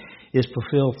fulfillment, is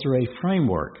fulfilled through a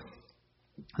framework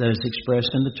that is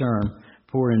expressed in the term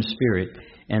poor in spirit.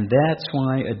 And that's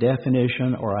why a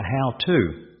definition or a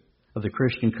how-to of the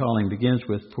Christian calling begins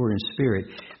with poor in spirit.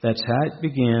 That's how it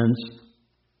begins.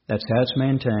 That's how it's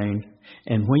maintained.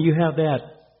 And when you have that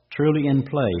truly in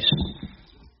place,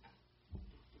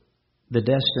 the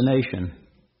destination,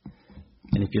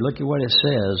 and if you look at what it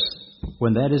says,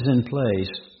 when that is in place,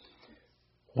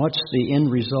 what's the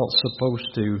end result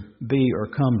supposed to be or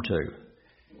come to?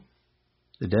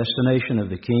 The destination of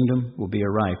the kingdom will be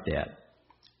arrived at.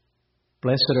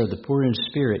 Blessed are the poor in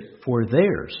spirit, for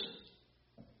theirs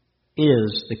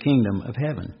is the kingdom of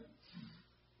heaven.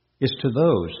 It's to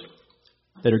those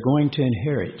that are going to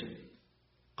inherit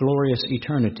glorious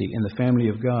eternity in the family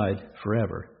of God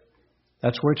forever.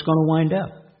 That's where it's going to wind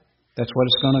up. That's what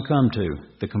it's going to come to,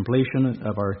 the completion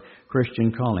of our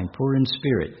Christian calling, poor in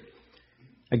spirit.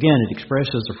 Again, it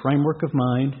expresses a framework of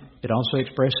mind. It also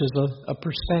expresses a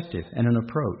perspective and an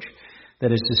approach.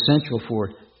 that is essential for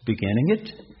beginning it,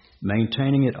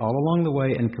 maintaining it all along the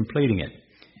way, and completing it.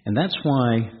 And that's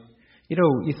why,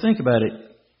 you think about it,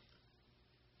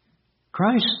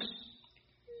 Christ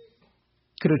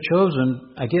could have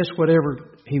chosen, I guess,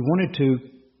 whatever he wanted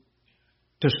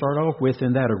to start off with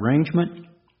in that arrangement.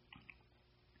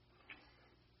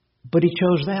 But he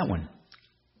chose that one.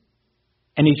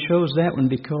 And he chose that one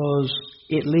because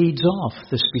it leads off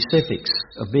the specifics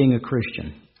of being a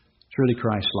Christian. It's really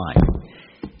Christ-like.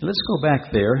 Let's go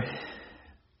back there.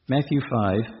 Matthew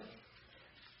 5.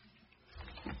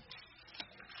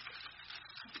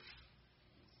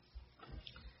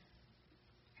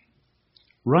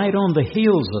 Right on the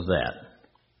heels of that,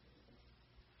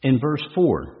 in verse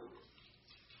 4,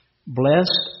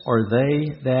 blessed are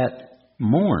they that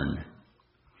mourn.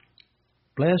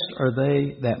 Blessed are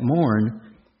they that mourn,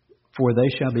 for they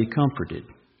shall be comforted.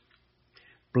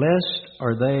 Blessed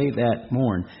are they that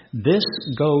mourn. This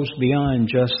goes beyond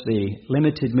just the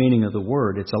limited meaning of the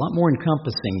word. It's a lot more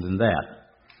encompassing than that.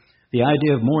 The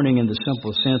idea of mourning in the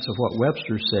simple sense of what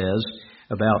Webster says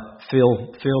about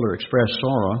feel or express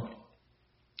sorrow,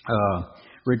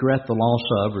 regret the loss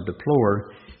of, or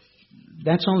deplore,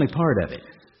 that's only part of it.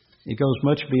 It goes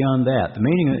much beyond that. The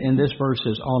meaning in this verse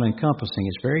is all-encompassing.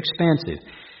 It's very expansive.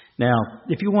 Now,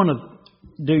 if you want to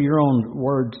do your own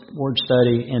word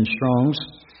study in Strong's,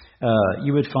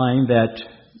 you would find that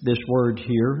this word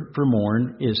here for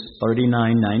mourn is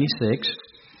 3996.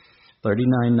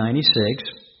 3996.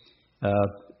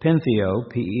 Pentheo,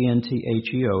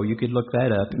 Pentheo. You could look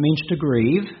that up. It means to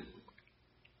grieve,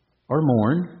 or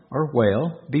mourn, or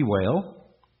wail, bewail.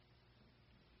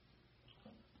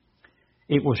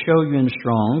 It will show you in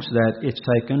Strong's that it's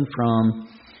taken from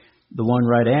the one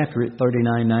right after it,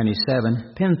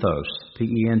 3997, penthos,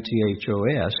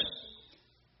 Penthos,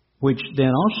 which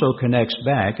then also connects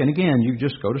back, and again, you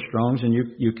just go to Strong's and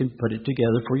you can put it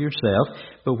together for yourself,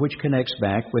 but which connects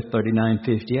back with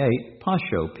 3958,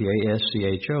 pascho,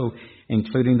 Pascho,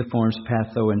 including the forms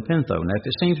patho and pentho. Now, if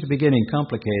it seems to be getting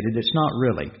complicated, it's not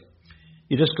really.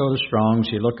 You just go to Strong's,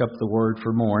 you look up the word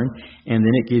for mourn, and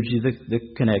then it gives you the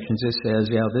connections. It says,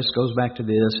 this goes back to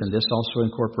this, and this also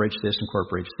incorporates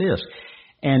this.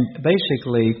 And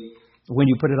basically, when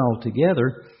you put it all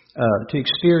together, to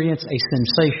experience a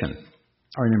sensation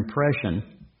or an impression,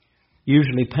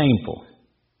 usually painful.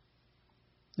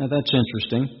 Now that's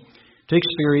interesting. To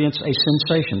experience a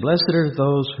sensation. Blessed are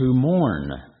those who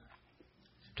mourn.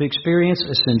 To experience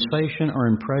a sensation or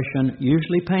impression,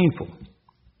 usually painful.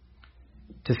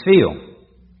 To feel,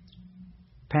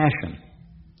 passion,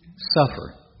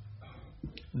 suffer,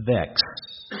 vex,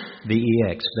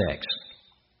 V-E-X, vex.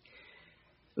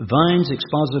 Vine's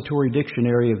Expository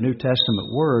Dictionary of New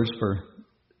Testament Words for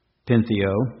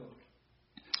pentheo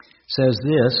says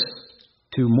this: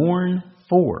 to mourn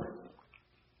for,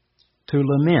 to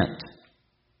lament,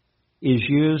 is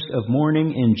used of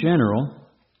mourning in general,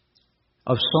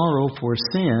 of sorrow for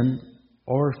sin,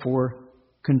 or for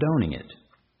condoning it.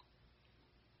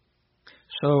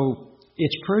 So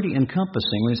it's pretty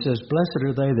encompassing when it says, blessed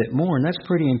are they that mourn. That's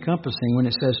pretty encompassing when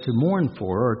it says to mourn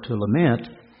for or to lament.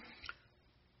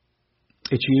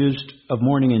 It's used of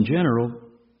mourning in general,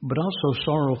 but also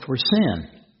sorrow for sin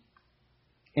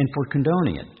and for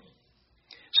condoning it.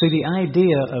 So the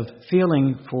idea of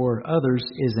feeling for others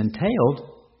is entailed.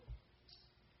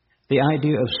 The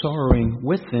idea of sorrowing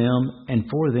with them and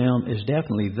for them is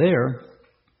definitely there.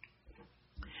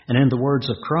 And in the words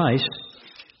of Christ,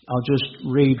 I'll just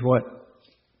read what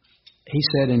he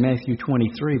said in Matthew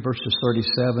 23, verses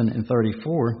 37 and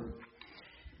 34.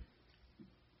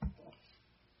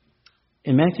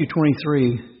 In Matthew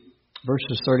 23,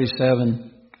 verses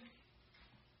 37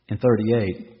 and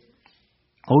 38,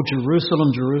 O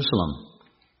Jerusalem, Jerusalem,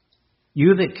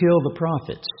 you that kill the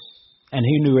prophets, and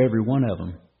he knew every one of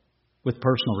them with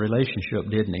personal relationship,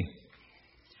 didn't he?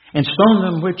 And stone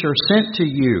them which are sent to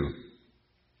you.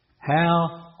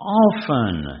 How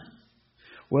often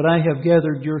would I have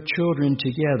gathered your children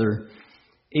together,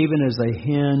 even as a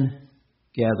hen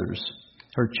gathers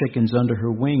her chickens under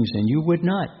her wings, and you would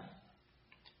not?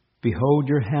 Behold,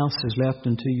 your house is left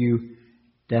unto you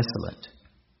desolate.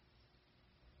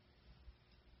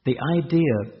 The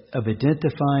idea of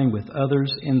identifying with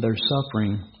others in their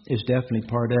suffering is definitely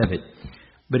part of it.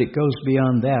 But it goes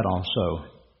beyond that also.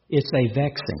 It's a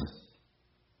vexing.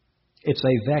 It's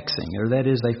a vexing, or that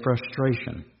is a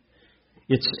frustration.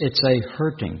 It's a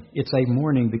hurting. It's a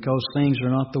mourning because things are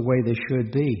not the way they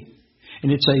should be.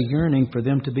 And it's a yearning for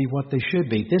them to be what they should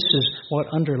be. This is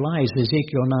what underlies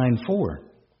Ezekiel 9:4.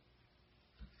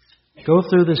 Go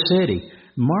through the city.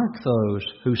 Mark those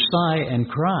who sigh and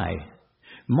cry.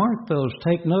 Mark those,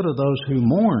 take note of those who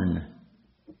mourn.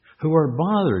 who are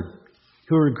bothered,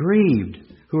 who are grieved,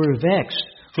 who are vexed,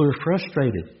 who are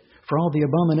frustrated for all the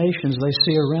abominations they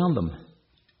see around them.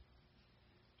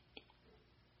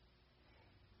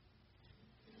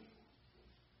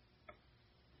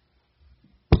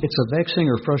 It's a vexing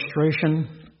or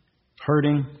frustration,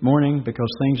 hurting, mourning because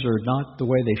things are not the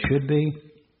way they should be.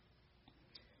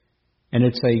 And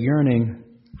it's a yearning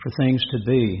for things to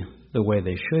be the way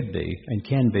they should be and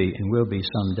can be and will be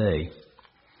someday.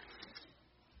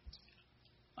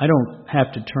 I don't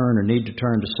have to turn or need to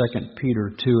turn to 2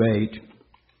 Peter 2:8.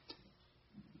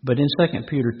 But in 2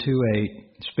 Peter 2:8,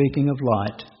 speaking of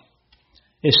Lot,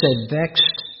 it said,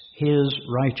 vexed his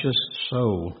righteous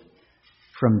soul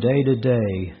from day to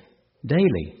day,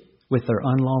 daily, with their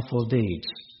unlawful deeds.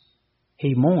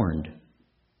 He mourned.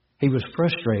 He was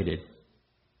frustrated.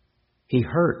 He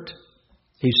hurt.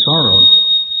 He sorrowed.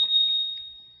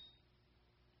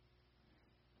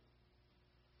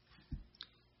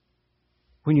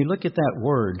 When you look at that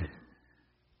word,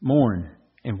 mourn,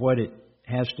 and what it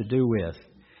has to do with,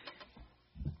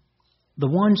 the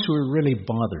ones who are really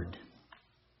bothered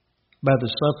by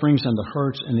the sufferings and the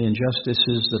hurts and the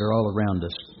injustices that are all around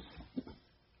us,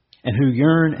 and who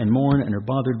yearn and mourn and are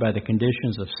bothered by the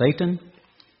conditions of Satan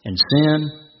and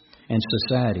sin and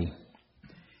society.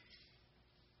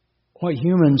 What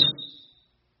humans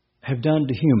have done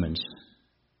to humans,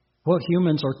 what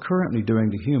humans are currently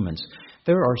doing to humans.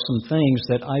 There are some things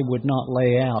that I would not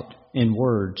lay out in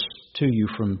words to you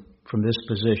from this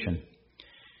position.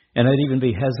 And I'd even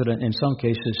be hesitant in some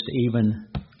cases to even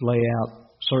lay out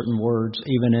certain words,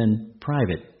 even in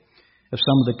private, of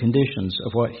some of the conditions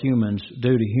of what humans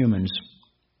do to humans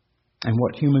and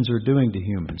what humans are doing to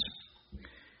humans.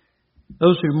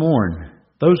 Those who mourn,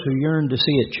 those who yearn to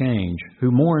see it change,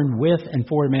 who mourn with and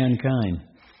for mankind,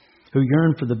 who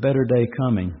yearn for the better day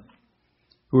coming,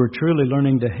 who are truly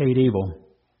learning to hate evil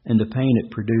and the pain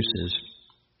it produces.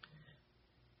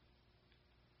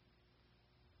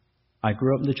 I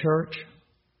grew up in the church.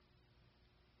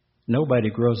 Nobody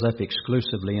grows up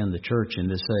exclusively in the church in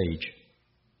this age.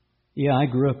 Yeah, I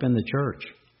grew up in the church.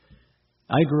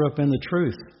 I grew up in the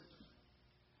truth.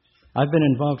 I've been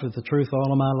involved with the truth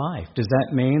all of my life. Does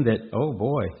that mean that, oh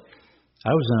boy,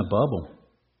 I was in a bubble.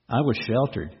 I was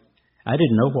sheltered. I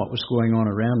didn't know what was going on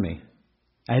around me.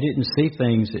 I didn't see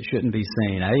things that shouldn't be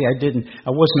seen. I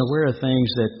wasn't aware of things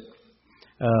that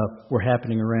were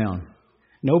happening around.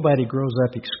 Nobody grows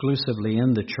up exclusively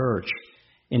in the church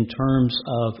in terms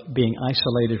of being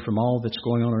isolated from all that's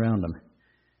going on around them.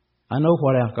 I know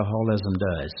what alcoholism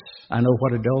does. I know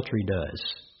what adultery does.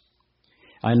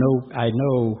 I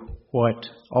know what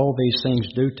all these things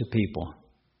do to people.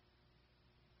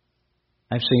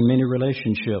 I've seen many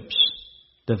relationships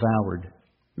devoured,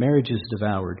 marriages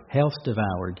devoured, health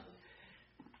devoured.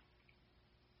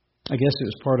 I guess it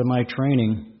was part of my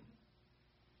training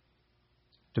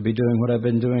to be doing what I've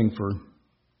been doing for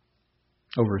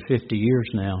over 50 years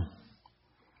now.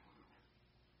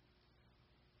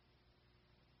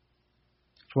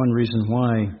 It's one reason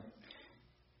why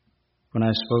when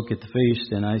I spoke at the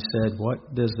feast and I said,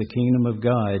 what does the kingdom of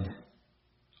God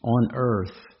on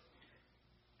earth,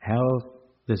 how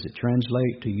does it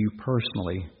translate to you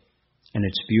personally and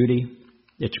its beauty,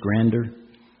 its grandeur,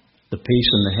 the peace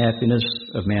and the happiness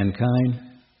of mankind?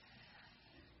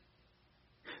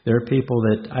 There are people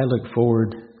that I look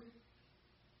forward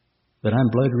that I'm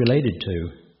blood related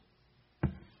to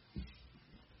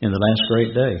in the last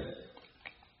great day,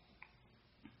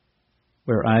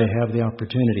 where I have the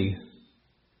opportunity.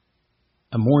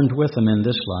 I mourned with them in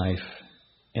this life,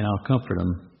 and I'll comfort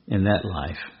them in that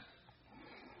life.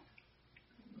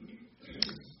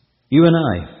 You and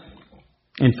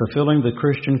I, in fulfilling the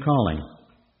Christian calling,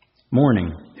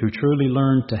 mourning, who truly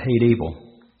learn to hate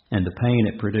evil and the pain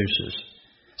it produces.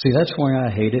 See, that's why I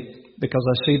hate it, because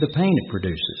I see the pain it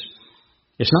produces.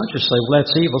 It's not just say, well,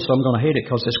 that's evil, so I'm going to hate it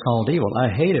because it's called evil.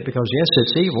 I hate it because, yes,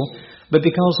 it's evil, but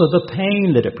because of the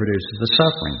pain that it produces, the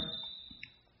suffering.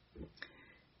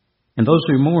 And those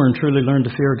who mourn truly learn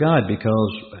to fear God,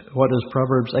 because what does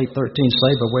Proverbs 8:13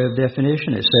 say by way of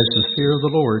definition? It says the fear of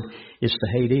the Lord is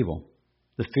to hate evil.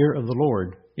 The fear of the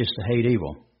Lord is to hate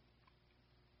evil.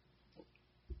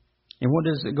 And what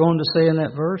does it go on to say in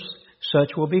that verse?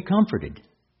 Such will be comforted.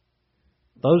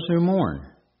 Those who mourn.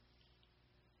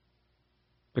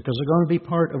 Because they're going to be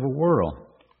part of a world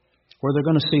where they're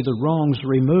going to see the wrongs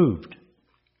removed,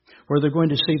 where they're going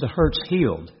to see the hurts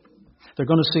healed. They're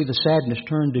going to see the sadness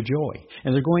turned to joy.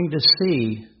 And they're going to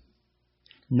see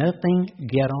nothing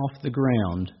get off the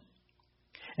ground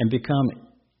and become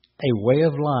a way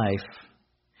of life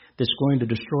that's going to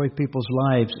destroy people's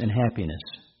lives and happiness.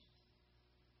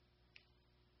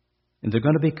 And they're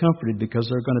going to be comforted because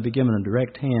they're going to be given a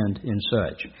direct hand in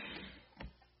such.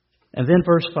 And then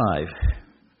verse 5.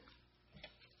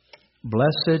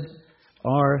 Blessed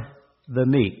are the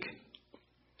meek,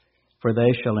 for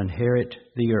they shall inherit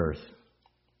the earth.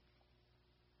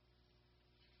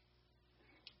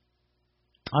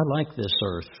 I like this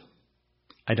earth.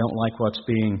 I don't like what's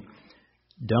being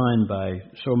done by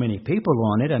so many people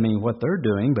on it. I mean, what they're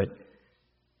doing, but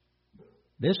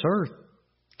this earth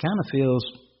kind of feels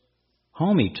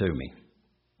homey to me.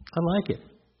 I like it.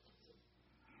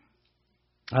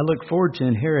 I look forward to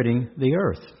inheriting the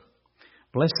earth.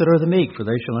 Blessed are the meek, for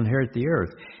they shall inherit the earth.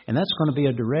 And that's going to be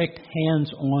a direct,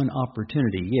 hands-on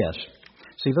opportunity, yes.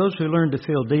 See, those who learn to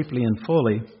feel deeply and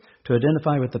fully, to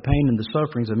identify with the pain and the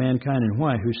sufferings of mankind and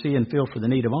why, who see and feel for the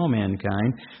need of all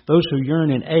mankind, those who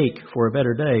yearn and ache for a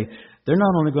better day, they're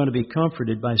not only going to be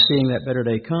comforted by seeing that better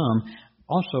day come,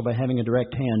 also by having a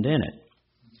direct hand in it.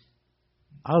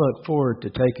 I look forward to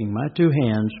taking my two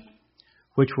hands,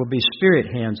 which will be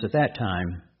spirit hands at that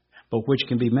time, but which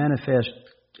can be manifest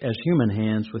as human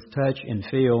hands with touch and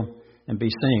feel and be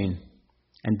seen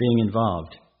and being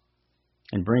involved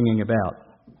and bringing about,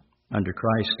 under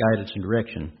Christ's guidance and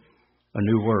direction, a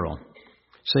new world.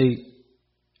 See,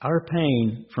 our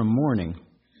pain from mourning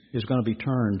is going to be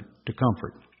turned to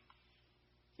comfort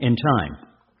in time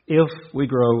if we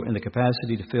grow in the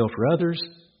capacity to feel for others,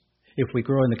 if we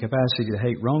grow in the capacity to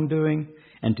hate wrongdoing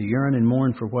and to yearn and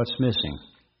mourn for what's missing.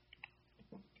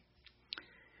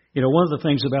 You know, one of the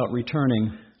things about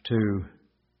returning to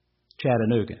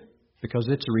Chattanooga, because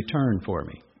it's a return for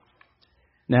me.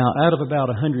 Now, out of about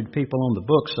 100 people on the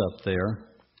books up there,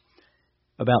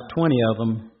 about 20 of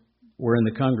them were in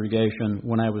the congregation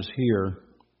when I was here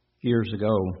years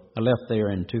ago. I left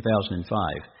there in 2005.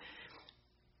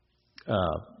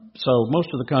 So most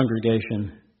of the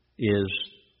congregation is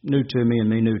new to me and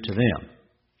me new to them.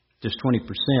 Just 20%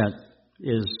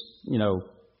 is,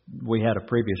 we had a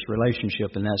previous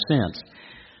relationship in that sense.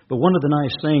 But one of the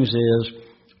nice things is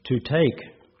to take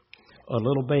a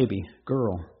little baby,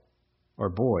 girl or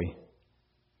boy,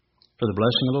 for the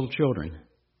blessing of little children,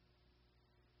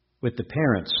 with the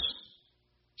parents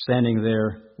standing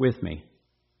there with me.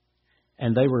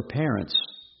 And they were parents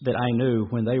that I knew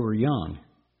when they were young.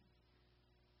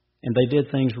 And they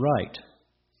did things right.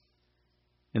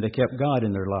 And they kept God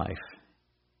in their life.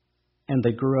 And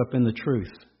they grew up in the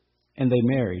truth. And they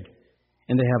married.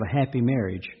 And they have a happy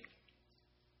marriage.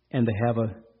 And they have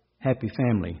a happy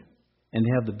family. And they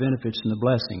have the benefits and the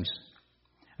blessings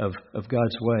of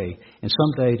God's way. And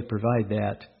someday to provide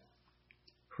that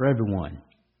for everyone.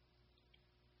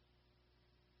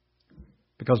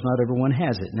 Because not everyone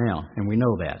has it now, and we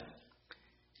know that.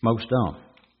 Most don't.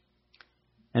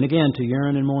 And again, to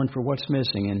yearn and mourn for what's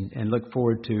missing and look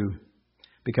forward to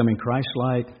becoming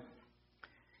Christ-like,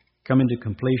 coming to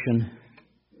completion,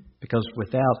 because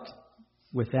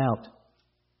without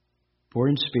poor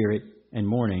in spirit and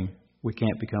mourning, we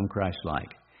can't become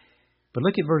Christ-like. But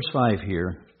look at verse 5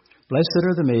 here. Blessed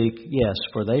are the meek, yes,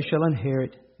 for they shall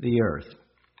inherit the earth.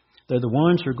 They're the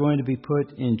ones who are going to be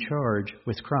put in charge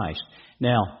with Christ.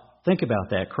 Now, think about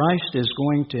that. Christ is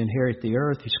going to inherit the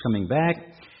earth. He's coming back.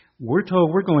 We're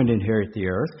told we're going to inherit the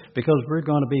earth because we're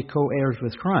going to be co-heirs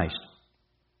with Christ.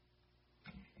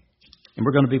 And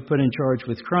we're going to be put in charge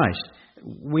with Christ.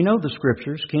 We know the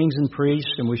Scriptures, kings and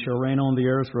priests, and we shall reign on the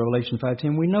earth, Revelation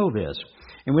 5:10. We know this.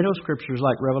 And we know Scriptures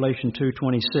like Revelation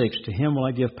 2:26, to him will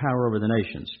I give power over the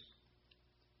nations.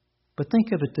 But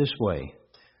think of it this way.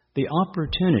 The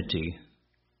opportunity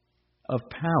of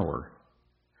power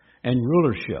and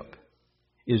rulership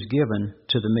is given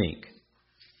to the meek.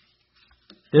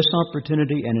 This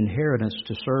opportunity and inheritance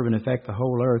to serve and affect the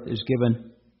whole earth is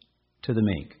given to the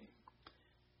meek.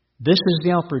 This is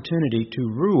the opportunity to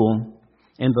rule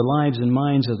in the lives and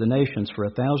minds of the nations for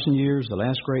 1,000 years, the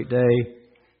last great day,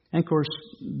 and of course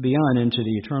beyond into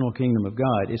the eternal kingdom of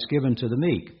God. It's given to the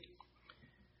meek.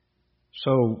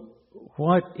 So,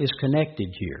 what is connected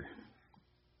here?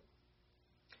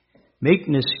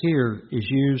 Meekness here is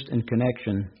used in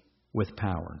connection with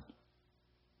power.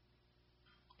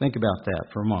 Think about that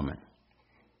for a moment.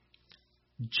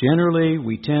 Generally,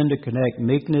 we tend to connect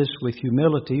meekness with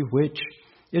humility, which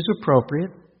is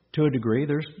appropriate to a degree.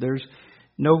 There's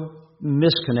no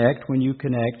misconnect when you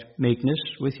connect meekness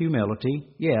with humility,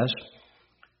 yes.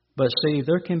 But see,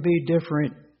 there can be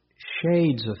different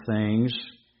shades of things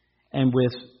and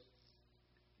with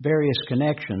various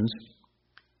connections,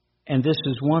 and this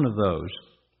is one of those.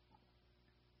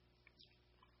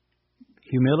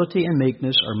 Humility and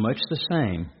meekness are much the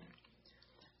same,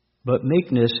 But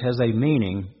meekness has a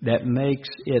meaning that makes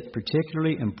it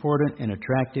particularly important and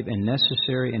attractive and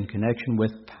necessary in connection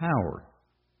with power.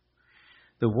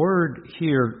 The word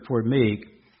here for meek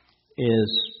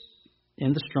is,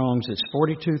 in the Strong's, it's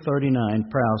 4239,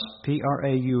 Praus,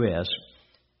 P-R-A-U-S,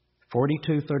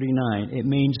 4239. It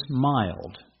means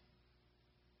mild.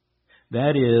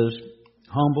 That is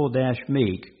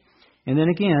humble-meek. And then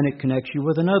again, it connects you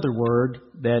with another word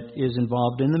that is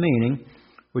involved in the meaning,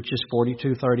 which is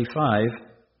 4235,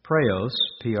 praos,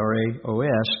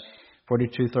 P-R-A-O-S,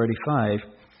 4235,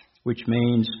 which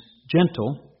means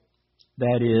gentle,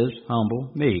 that is,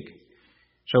 humble, meek.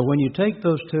 So when you take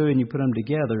those two and you put them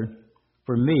together,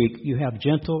 for meek, you have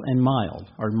gentle and mild,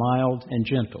 or mild and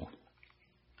gentle.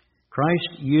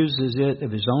 Christ uses it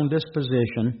of his own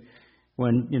disposition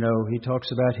when, he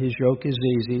talks about his yoke is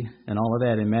easy and all of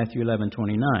that in Matthew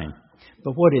 11:29.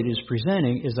 But what it is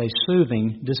presenting is a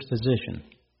soothing disposition.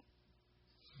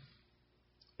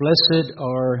 Blessed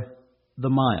are the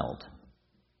mild.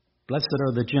 Blessed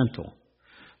are the gentle.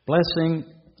 Blessed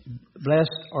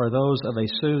are those of a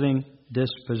soothing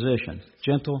disposition,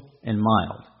 gentle and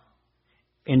mild.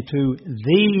 Into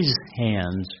these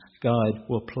hands God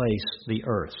will place the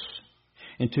earth.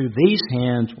 Into these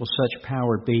hands will such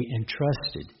power be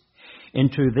entrusted.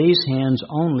 Into these hands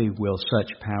only will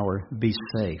such power be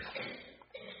safe.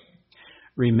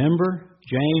 Remember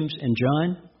James and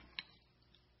John?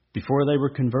 Before they were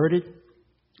converted,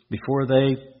 before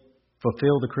they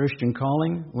fulfilled the Christian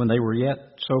calling, when they were yet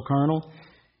so carnal,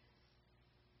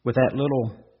 with that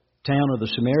little town of the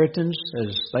Samaritans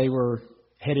as they were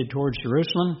headed towards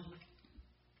Jerusalem,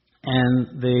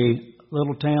 and the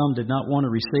little town did not want to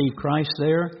receive Christ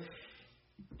there,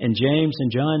 and James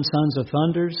and John, sons of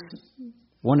thunders,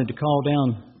 wanted to call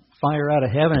down fire out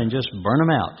of heaven and just burn them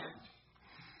out.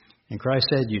 And Christ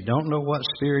said, "You don't know what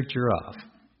spirit you're of."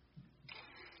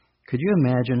 Could you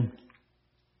imagine?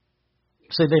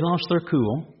 Say they lost their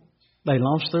cool. They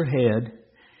lost their head.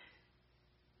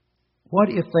 What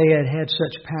if they had had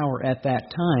such power at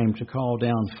that time to call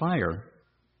down fire?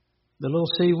 The little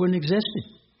city wouldn't have existed.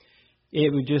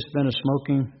 It would just been a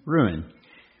smoking ruin.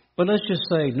 But let's just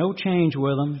say no change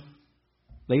with them.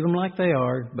 Leave them like they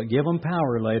are, but give them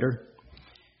power later.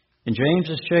 And James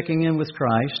is checking in with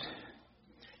Christ.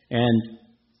 And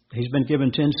he's been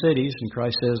given 10 cities, and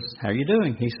Christ says, "How are you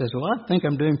doing?" He says, "Well, I think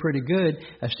I'm doing pretty good.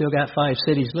 I still got 5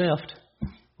 cities left."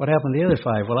 "What happened to the other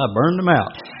 5? "Well, I burned them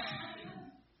out."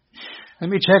 Let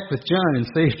me check with John and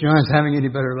see if John's having any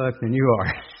better luck than you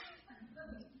are.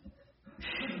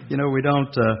 We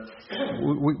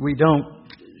don't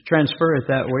transfer it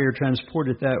that way or transport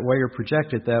it that way or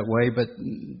project it that way, but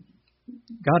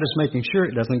God is making sure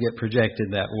it doesn't get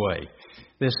projected that way.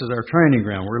 This is our training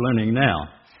ground. We're learning now.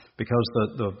 Because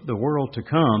the world to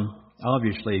come,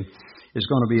 obviously, is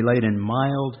going to be laid in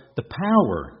mild, the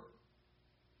power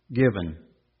given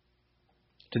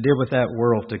to deal with that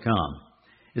world to come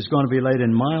is going to be laid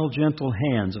in mild, gentle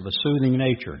hands of a soothing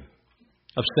nature,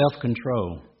 of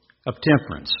self-control, of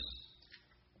temperance.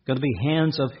 Going to be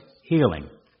hands of healing.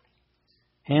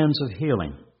 Hands of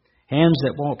healing. Hands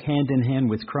that walk hand in hand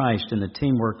with Christ in the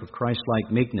teamwork of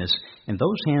Christ-like meekness. In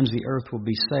those hands, the earth will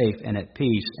be safe and at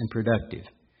peace and productive.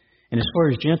 And as far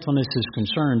as gentleness is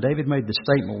concerned, David made the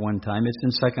statement one time. It's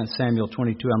in 2 Samuel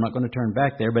 22. I'm not going to turn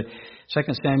back there, but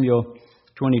 2 Samuel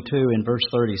 22 in verse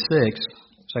 36,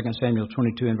 2 Samuel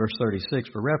 22 in verse 36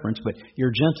 for reference, but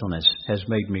your gentleness has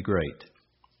made me great.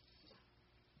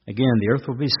 Again, the earth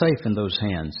will be safe in those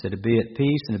hands. It'll be at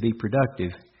peace and it'll be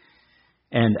productive.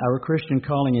 And our Christian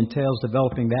calling entails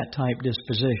developing that type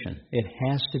disposition. It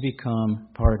has to become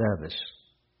part of us.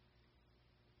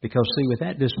 Because, see, with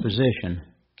that disposition,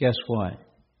 guess what?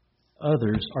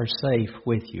 Others are safe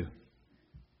with you.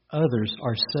 Others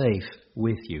are safe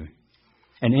with you.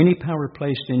 And any power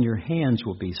placed in your hands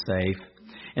will be safe.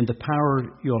 And the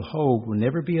power you'll hold will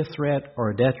never be a threat or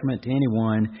a detriment to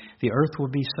anyone. The earth will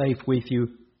be safe with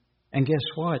you. And guess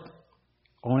what?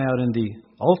 On out in the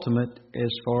ultimate, as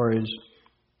far as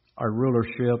our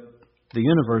rulership, the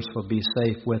universe will be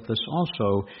safe with us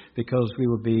also because we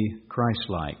will be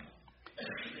Christ-like.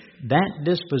 That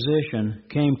disposition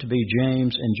came to be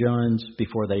James and John's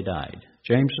before they died.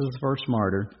 James was the first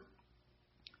martyr,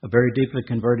 a very deeply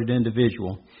converted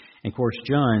individual. And of course,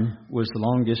 John was the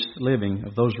longest living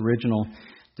of those original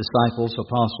disciples,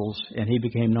 apostles, and he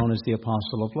became known as the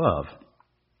Apostle of Love.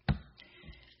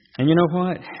 And you know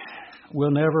what?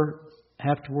 We'll never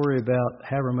have to worry about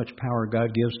however much power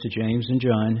God gives to James and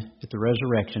John at the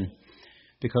resurrection,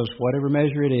 because whatever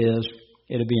measure it is,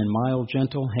 it'll be in mild,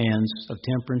 gentle hands of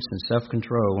temperance and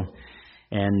self-control,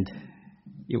 and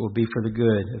it will be for the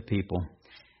good of people.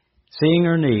 Seeing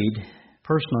our need,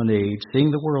 personal need,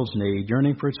 seeing the world's need,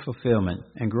 yearning for its fulfillment,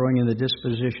 and growing in the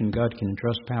disposition God can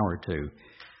entrust power to.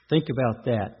 Think about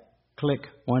that. Click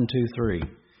 1, 2, 3.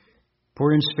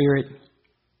 Poor in spirit,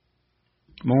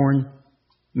 mourn,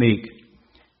 meek.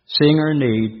 Seeing our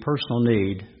need, personal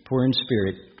need, poor in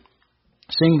spirit.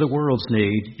 Seeing the world's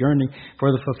need, yearning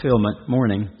for the fulfillment,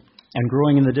 mourning, and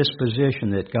growing in the disposition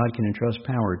that God can entrust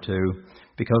power to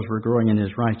because we're growing in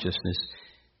His righteousness.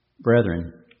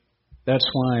 Brethren, that's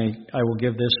why I will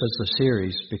give this as a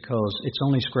series, because it's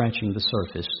only scratching the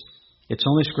surface. It's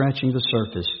only scratching the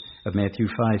surface of Matthew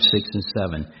 5, 6, and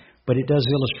 7. But it does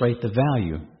illustrate the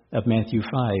value of Matthew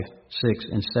 5, 6,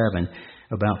 and 7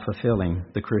 about fulfilling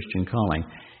the Christian calling.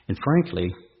 And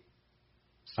frankly,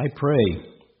 I pray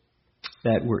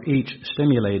that we're each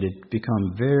stimulated to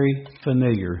become very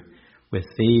familiar with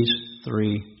these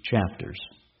 3 chapters,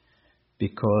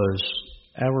 because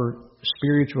our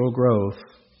spiritual growth,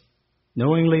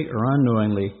 knowingly or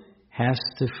unknowingly, has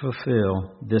to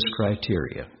fulfill this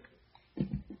criteria.